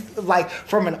 if you like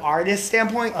from an artist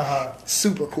standpoint,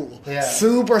 super cool,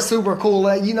 super cool.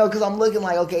 Like, because I'm looking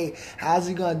like, okay, how's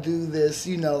he gonna do this?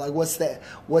 Like what's the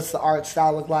art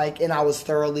style look like? And I was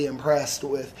thoroughly impressed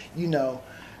with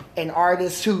an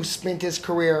artist who spent his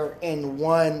career in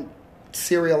one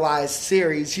serialized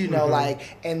series,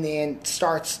 like, and then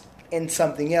starts in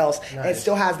something else, and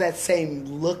still has that same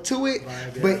look to it,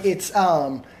 but it's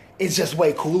just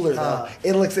way cooler though.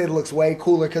 It looks way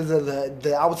cooler because of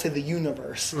the I would say the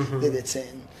universe that it's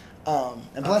in.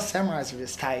 And plus, samurais are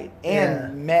just tight,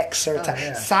 and mechs are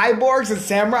tight. Cyborgs and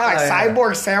samurai,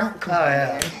 cyborg samurai. Come on,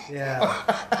 man.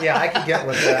 Yeah, I could get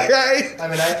with that. Right? I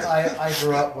mean, I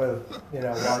grew up with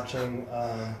watching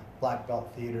Black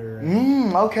Belt Theater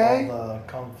and all the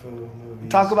kung fu movies.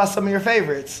 Talk about some of your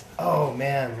favorites. Oh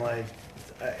man, like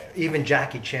even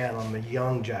Jackie Chan. I'm a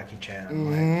young Jackie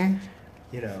Chan.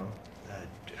 Like,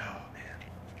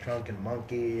 Drunken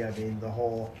Monkey. I mean, the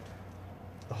whole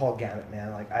gamut,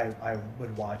 man. Like I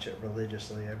would watch it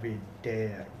religiously every day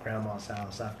at grandma's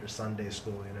house after Sunday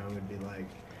school. It would be like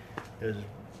it was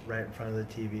right in front of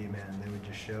the TV, man. They would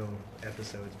just show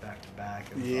episodes back to back.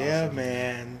 Awesome.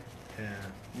 Man.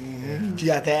 Yeah. You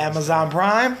got the Amazon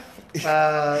Prime?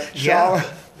 Yeah.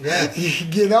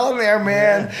 Get on there,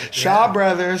 man. Shaw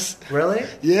Brothers. Really?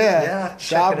 Yeah.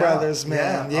 Shaw Brothers,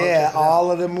 man. Yeah,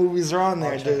 all of the movies are on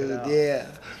there, dude. Yeah.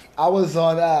 I was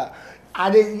on I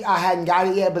hadn't got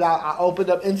it yet, but I opened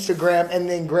up Instagram, and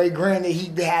then Greg Granted, he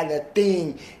had a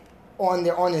thing on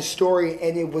there on his story,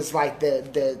 and it was like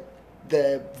the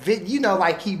vid,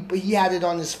 like he had it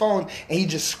on his phone, and he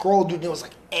just scrolled through, and it was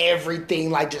like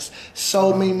everything, like just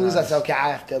so many movies. I said, okay, I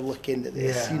have to look into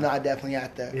this. I definitely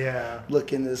have to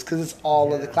look into this because it's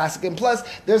all of the classic, and plus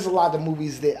there's a lot of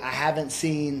movies that I haven't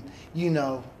seen,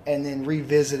 and then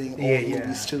revisiting old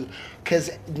movies too,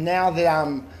 because now that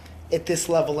I'm at this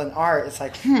level in art, it's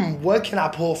like, what can I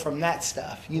pull from that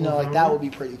stuff? Like that would be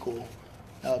pretty cool.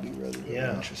 That would be really, really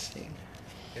interesting.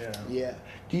 Yeah.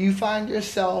 Do you find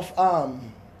yourself, hold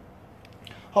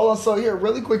on, so here,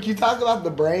 really quick, you talk about the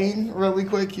brain, really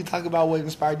quick, you talk about what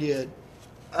inspired you?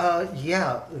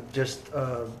 Just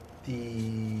I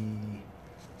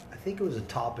think it was a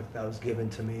topic that was given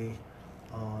to me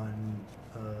on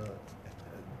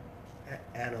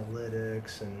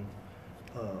analytics and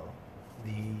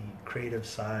the creative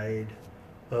side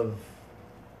of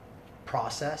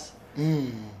process.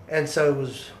 And so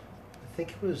I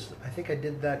think I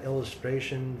did that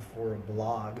illustration for a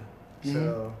blog.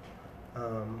 So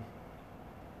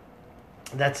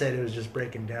that's it. It was just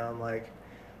breaking down, like,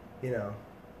 the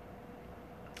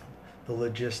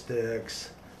logistics,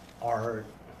 art,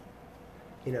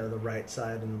 the right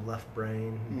side and the left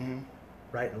brain,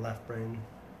 right and left brain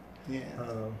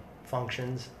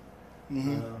functions.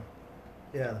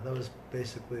 That was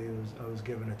basically, I was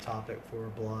given a topic for a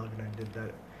blog, and I did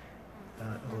that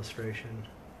illustration.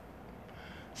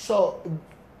 So,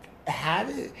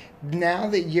 now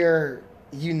that you're,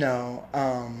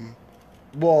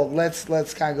 well, let's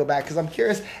kind of go back, because I'm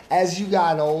curious, as you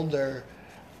got older,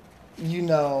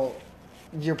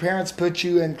 your parents put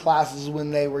you in classes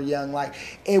when they were young. Like,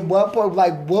 at what point,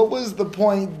 like, what was the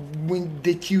point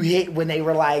that you hit when they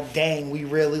were like, dang, we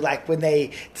really, like, when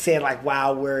they said, like,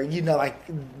 wow, we're, you know, like,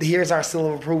 here's our seal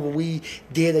of approval, we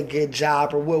did a good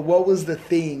job, or what was the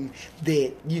thing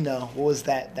that, you know, what was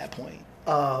that point?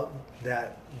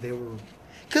 That they were...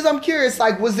 Because I'm curious,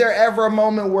 like, was there ever a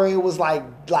moment where it was like,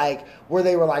 where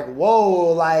they were like,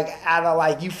 whoa, like, out of,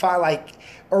 like, you find, like,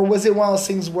 or was it one of those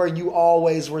things where you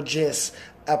always were just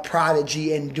a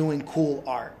prodigy and doing cool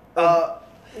art?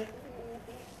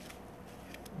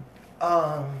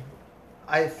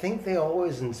 I think they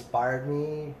always inspired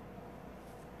me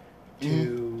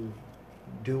to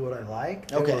do what I like.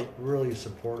 They were really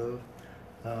supportive.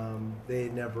 They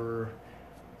never,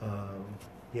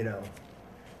 you know,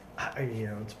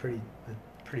 it's pretty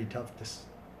tough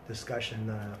discussion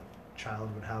that a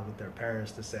child would have with their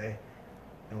parents to say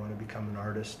they want to become an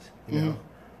artist, you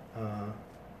know.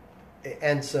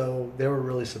 And so they were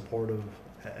really supportive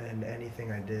in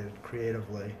anything I did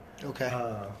creatively. Okay.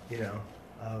 You know,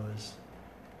 I was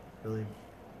really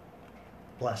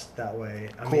blessed that way.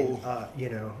 I Cool. mean, you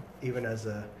know, even as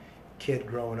a kid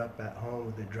growing up at home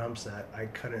with a drum set, I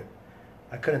couldn't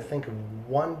think of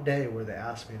one day where they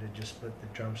asked me to just put the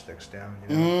drumsticks down,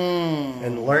 you know.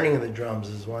 And learning the drums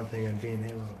is one thing, and being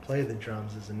able to play the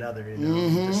drums is another, you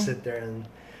know. To sit there and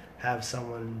have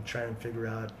someone try and figure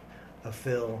out a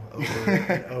fill over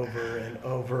and over and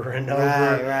over and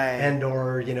over, and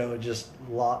or, you know, just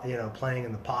playing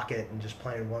in the pocket and just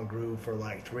playing one groove for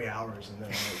like 3 hours, and then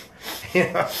like,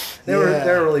 you know, they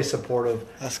were really supportive.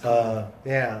 That's cool.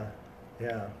 Yeah.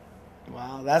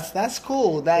 Wow, that's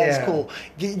cool. That is cool.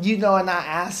 You know, and I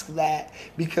ask that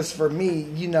because for me,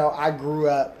 you know, I grew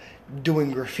up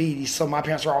doing graffiti, so my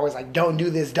parents were always like, don't do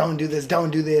this, don't do this,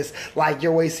 don't do this, like,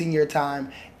 you're wasting your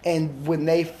time. And when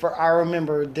I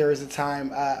remember there was a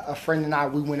time, a friend and I,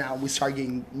 we went out and we started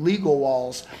getting legal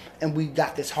walls, and we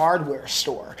got this hardware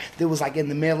store that was like in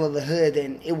the middle of the hood,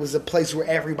 and it was a place where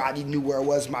everybody knew where it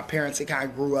was. My parents had kind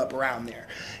of grew up around there.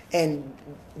 And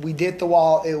we did the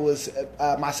wall. It was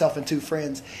myself and two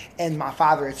friends, and my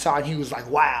father had saw it. He was like,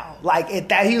 wow. Like, at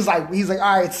that, he's like,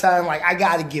 all right, son, like, I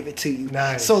got to give it to you.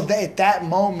 Nice. So at that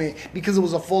moment, because it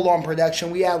was a full-on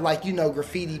production, we had, like, you know,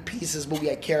 graffiti pieces, but we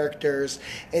had characters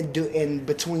in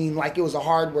between. Like, it was a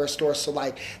hardware store, so,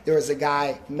 like, there was a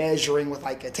guy measuring with,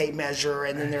 like, a tape measure,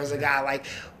 and then there was a guy, like,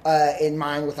 in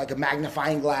mine with, like, a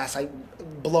magnifying glass, like,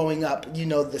 blowing up, you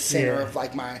know, the center of,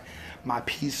 like, my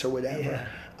piece or whatever. Yeah.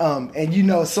 And, you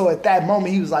know, so at that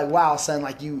moment, he was like, wow, son,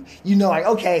 like, you know, like,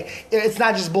 okay, it's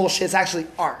not just bullshit, it's actually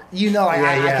art. You know, like,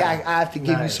 I have to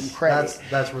give you some credit.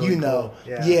 That's really cool.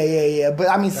 Yeah. Yeah. But,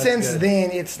 I mean, That's since good.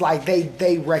 then, it's like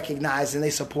they recognize and they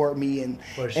support me, and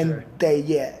For sure.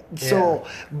 and so,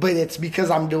 but it's because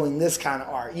I'm doing this kind of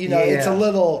art. You know, it's a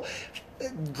little,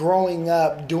 growing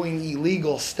up doing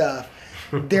illegal stuff,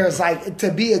 there's like, to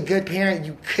be a good parent,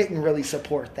 you couldn't really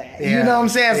support that. You know what I'm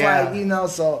saying? It's like, you know,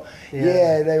 so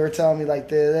they were telling me like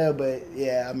that, but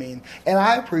I mean, and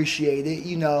I appreciate it,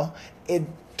 you know. It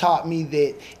taught me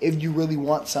that if you really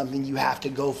want something, you have to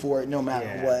go for it no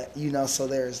matter what, you know, so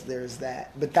there's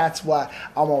that. But that's why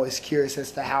I'm always curious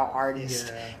as to how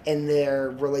artists and their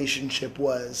relationship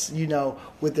was, you know,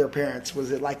 with their parents.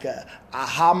 Was it like a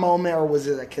aha moment, or was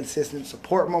it a consistent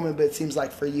support moment? But it seems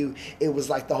like for you, it was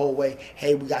like the whole way,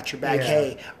 hey, we got your back.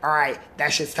 Hey, all right,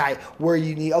 that shit's tight. Where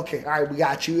you need, okay, all right, we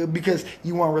got you, because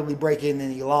you weren't really breaking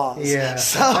any laws.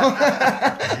 So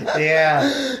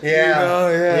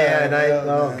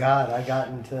and God, I got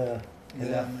into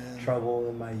enough trouble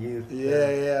in my youth.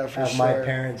 For have sure. my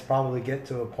parents probably get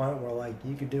to a point where, like,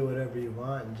 you could do whatever you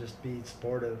want and just be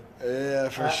supportive. Yeah,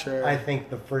 for sure. I think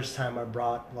the first time I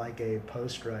brought, like, a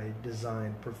poster I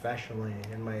designed professionally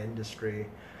in my industry,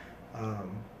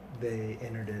 they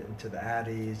entered it into the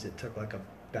Addies. It took, like, a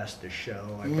best of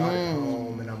show. I brought it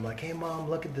home, and I'm like, hey, Mom,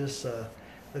 look at this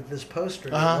poster.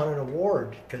 It won an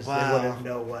award, because they wouldn't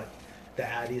know what the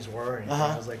Addies were. And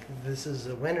I was like, this is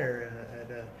a winner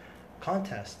at a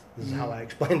contest. This is how I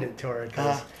explained it to her,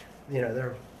 because you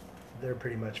know, they're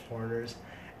pretty much foreigners.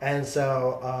 And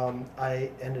so I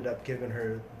ended up giving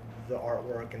her the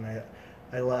artwork, and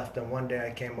I left, and one day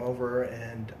I came over,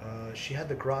 and she had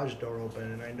the garage door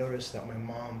open, and I noticed that my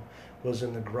mom was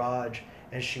in the garage,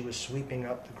 and she was sweeping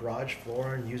up the garage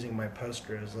floor and using my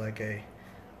poster as like a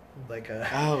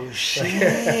oh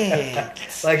shit.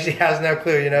 Like, she has no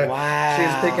clue, you know. Wow. She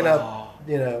was picking up,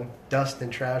 you know, dust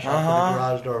and trash off of the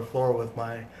garage door floor with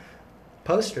my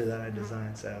poster that I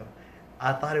designed. So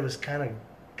I thought it was kind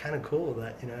kind of cool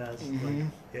that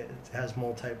it has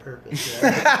multi-purpose. You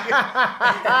can pick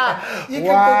up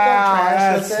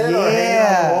trash with it or hang it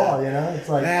on the wall. It's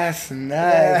like that's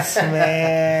nuts,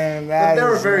 man. But they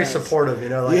were very supportive.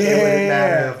 It wouldn't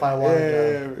matter if I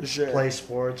wanted to sure. play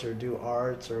sports or do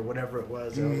arts or whatever it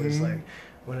was. It was like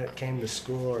when it came to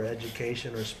school or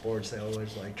education or sports, they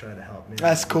always try to help me.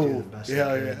 That's cool. Do the best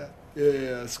Yeah,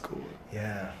 that's cool.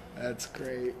 Yeah, that's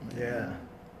great, man. Yeah.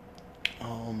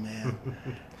 Oh man.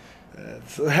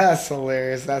 That's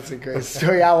hilarious. That's a great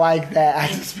story. I like that. I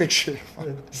just picture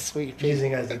sweet people.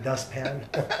 Using as a dustpan.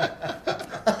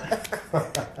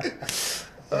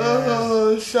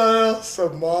 Oh, shout out to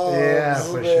moms. Yeah,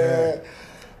 for sure.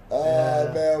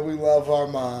 Oh man, we love our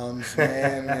moms,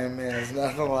 man. It's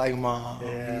nothing like mom.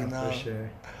 Yeah, for sure.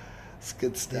 It's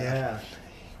good stuff.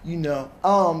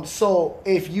 Yeah. So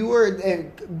if you were,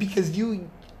 because you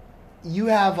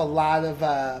have a lot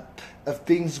of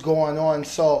things going on.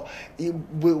 So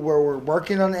we're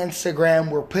working on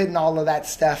Instagram. We're putting all of that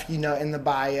stuff, in the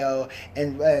bio.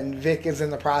 And Vic is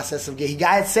in the process of he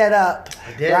got it set up.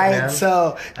 I did, right? man.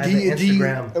 So do you?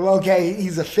 Okay,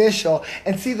 he's official.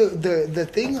 And see, the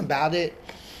thing about it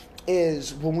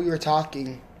is when we were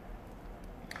talking,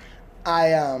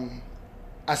 I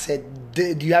said,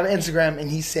 do you have an Instagram? And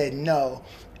he said no.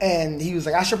 And he was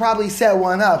like, I should probably set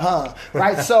one up, huh?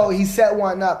 Right? So he set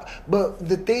one up. But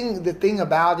the thing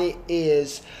about it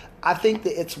is, I think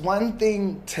that it's one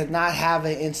thing to not have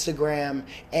an Instagram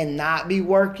and not be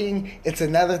working. It's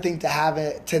another thing to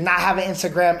not have an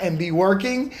Instagram and be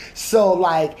working. So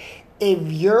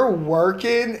if you're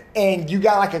working and you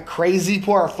got a crazy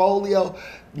portfolio,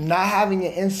 not having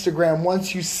an Instagram,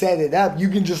 once you set it up, you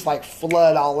can just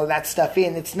flood all of that stuff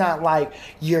in. It's not like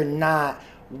you're not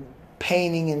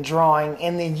painting and drawing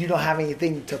and then you don't have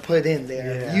anything to put in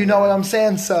there. Yeah. You know what I'm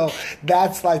saying? So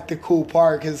that's the cool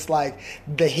part, because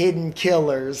the hidden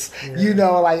killers,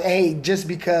 hey, just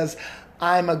because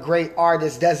I'm a great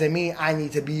artist doesn't mean I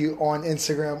need to be on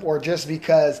Instagram, or just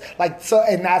because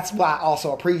and that's what I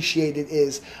also appreciate it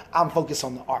is I'm focused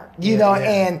on the art,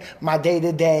 and my day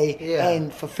to day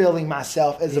and fulfilling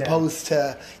myself as opposed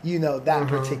to, that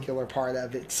particular part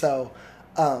of it. So,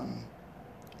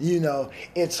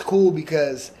 it's cool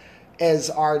because as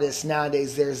artists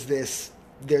nowadays, there's this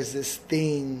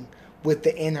thing with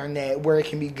the internet where it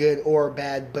can be good or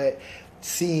bad, but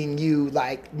seeing you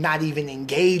not even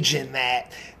engage in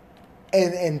that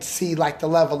and see the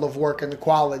level of work and the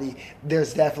quality,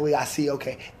 there's definitely, I see,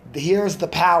 okay, here's the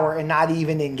power in not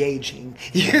even engaging,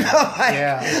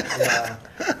 Yeah,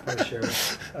 for sure.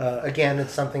 Again,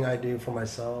 it's something I do for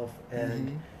myself,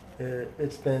 and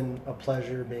it's been a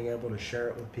pleasure being able to share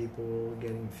it with people,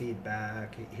 getting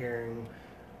feedback, hearing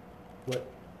what,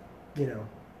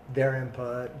 their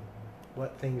input,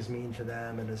 what things mean to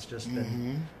them, and it's just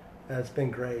been, it's been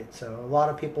great. So a lot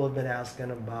of people have been asking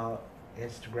about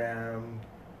Instagram,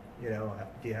 do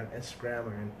you have Instagram?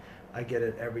 And I get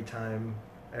it every time,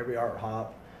 every art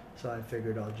hop, so I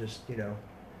figured I'll just,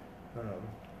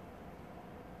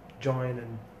 join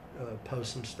and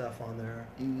post some stuff on there.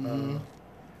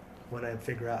 When I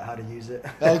figure out how to use it.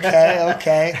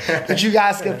 Okay. But you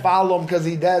guys can follow him because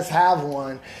he does have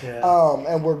one. Yeah.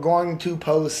 And we're going to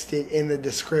post it in the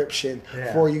description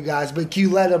for you guys. But can you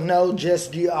let them know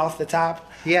just off the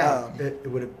top? Yeah.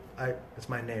 It's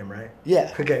my name, right?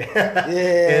 Yeah. Okay.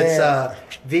 It's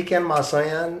Vicken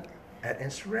Massoyan at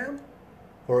Instagram.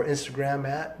 Or Instagram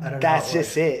at, I don't know. That's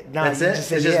just it. No, that's it? It's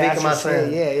just Vicken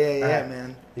Massoyan. Yeah,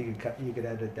 man. You could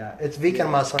edit that. It's Vicken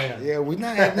Massoyan. Yeah, we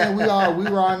not editing. We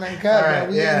were on uncut, man.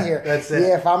 We in here. That's it.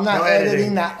 Yeah, if I'm not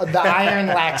editing the Iron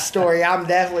Lax story, I'm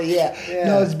definitely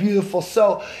No, it's beautiful.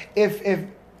 So if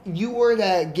you were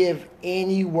to give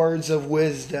any words of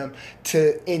wisdom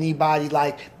to anybody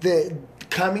the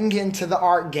coming into the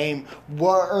art game,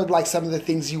 what are some of the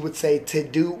things you would say to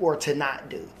do or to not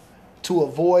do, to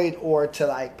avoid or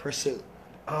to pursue?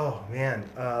 Oh man.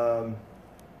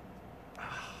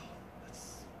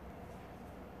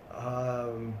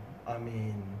 I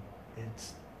mean,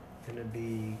 it's gonna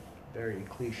be very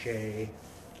cliche.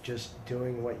 Just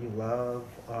doing what you love.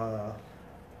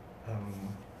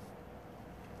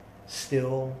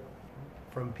 Steal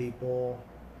from people.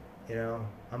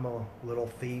 I'm a little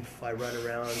thief. I run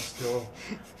around, steal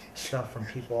stuff from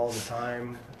people all the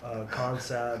time.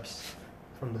 Concepts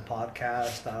from the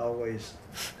podcast. I always,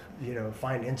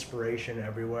 find inspiration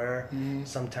everywhere.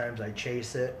 Sometimes I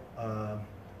chase it.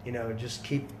 Just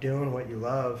keep doing what you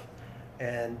love,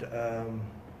 and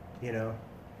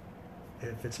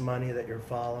if it's money that you're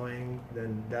following,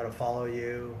 then that'll follow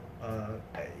you.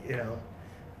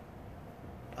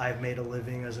 I've made a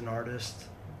living as an artist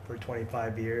for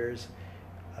 25 years.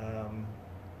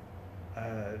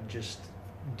 Just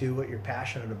do what you're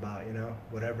passionate about,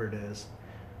 whatever it is,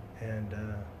 and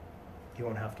you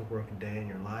won't have to work a day in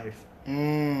your life.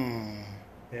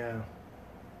 Yeah.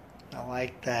 I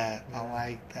like that.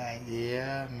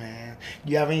 Yeah, man.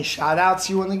 Do you have any shout outs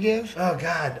you want to give? Oh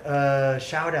God.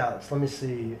 Shout outs. Let me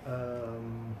see.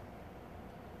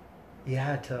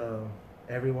 To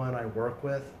everyone I work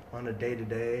with on a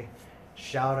day-to-day.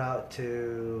 Shout out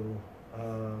to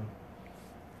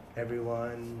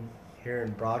everyone here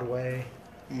in Broadway.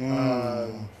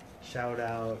 Shout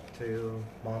out to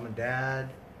Mom and Dad.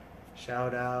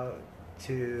 Shout out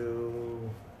to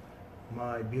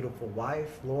my beautiful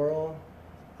wife, Laurel.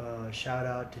 Shout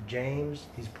out to James.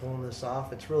 He's pulling this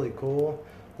off. It's really cool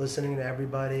listening to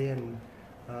everybody and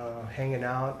hanging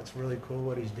out. It's really cool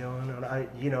what he's doing. And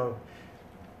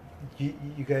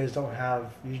you guys don't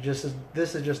have, this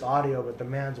is just audio, but the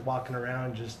man's walking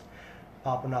around just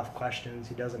popping off questions.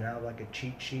 He doesn't have like a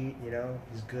cheat sheet,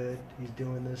 he's good. He's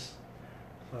doing this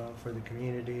for the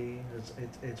community.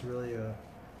 It's really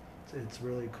it's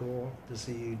really cool to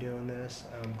see you doing this.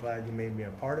 I'm glad you made me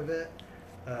a part of it.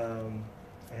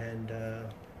 And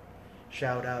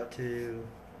shout out to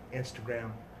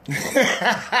Instagram.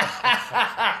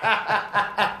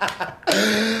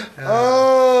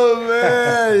 Oh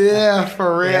man, yeah,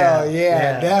 for real.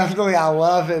 Yeah, definitely. I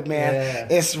love it, man. Yeah.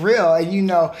 It's real.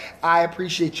 And I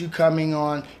appreciate you coming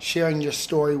on, sharing your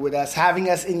story with us,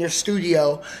 having us in your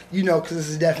studio, because this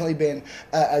has definitely been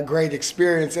a great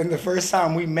experience. And the first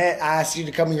time we met, I asked you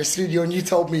to come in your studio and you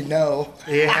told me no.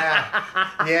 Yeah,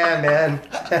 man.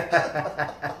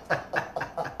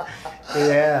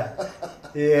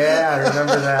 Yeah, I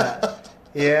remember that.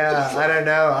 Yeah, I don't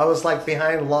know. I was like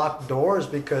behind locked doors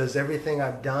because everything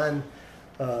I've done,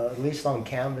 at least on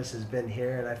canvas, has been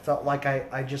here. And I felt like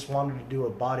I just wanted to do a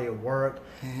body of work.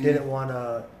 Didn't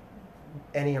want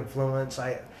any influence.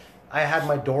 I had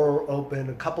my door open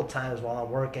a couple times while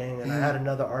I'm working. And I had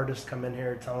another artist come in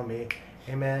here telling me,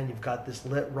 hey man, you've got this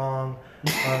lit wrong,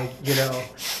 And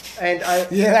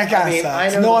that kind of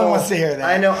sucks. No one wants to hear that.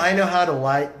 I know how to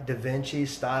light Da Vinci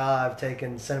style. I've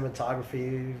taken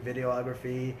cinematography,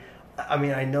 videography.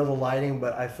 I know the lighting,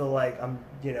 but I feel like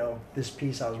this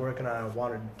piece I was working on, I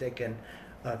wanted to take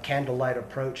a candlelight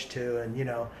approach to, and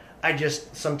I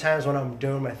just sometimes when I'm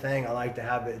doing my thing, I like to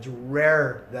have it. It's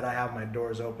rare that I have my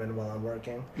doors open while I'm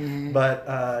working, but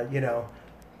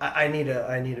I need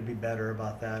to be better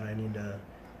about that. I need to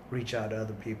reach out to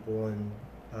other people. And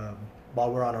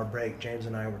while we're on our break, James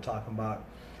and I were talking about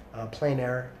plein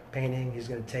air painting. He's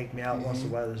going to take me out once the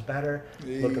weather's better.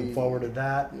 Looking forward to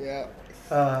that. Yeah.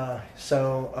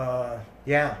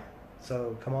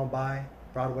 So come on by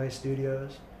Broadway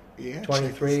Studios. Yeah.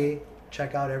 23.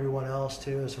 Check out everyone else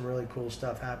too. There's some really cool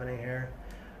stuff happening here.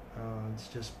 It's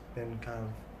just been kind of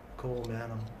cool, man.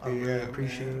 I'm really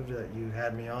appreciative that you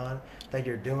had me on. That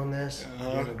you're doing this.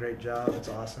 You're doing a great job. It's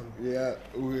awesome. Yeah,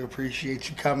 we appreciate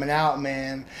you coming out,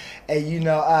 man. And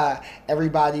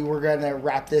everybody, we're gonna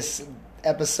wrap this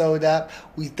episode up.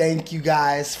 We thank you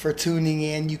guys for tuning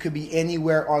in. You could be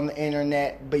anywhere on the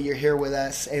internet, but you're here with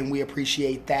us, and we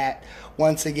appreciate that.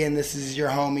 Once again, this is your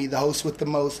homie, the host with the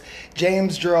most,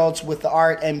 James Geralds with the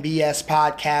Art and BS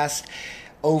podcast.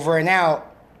 Over and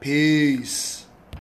out. Peace.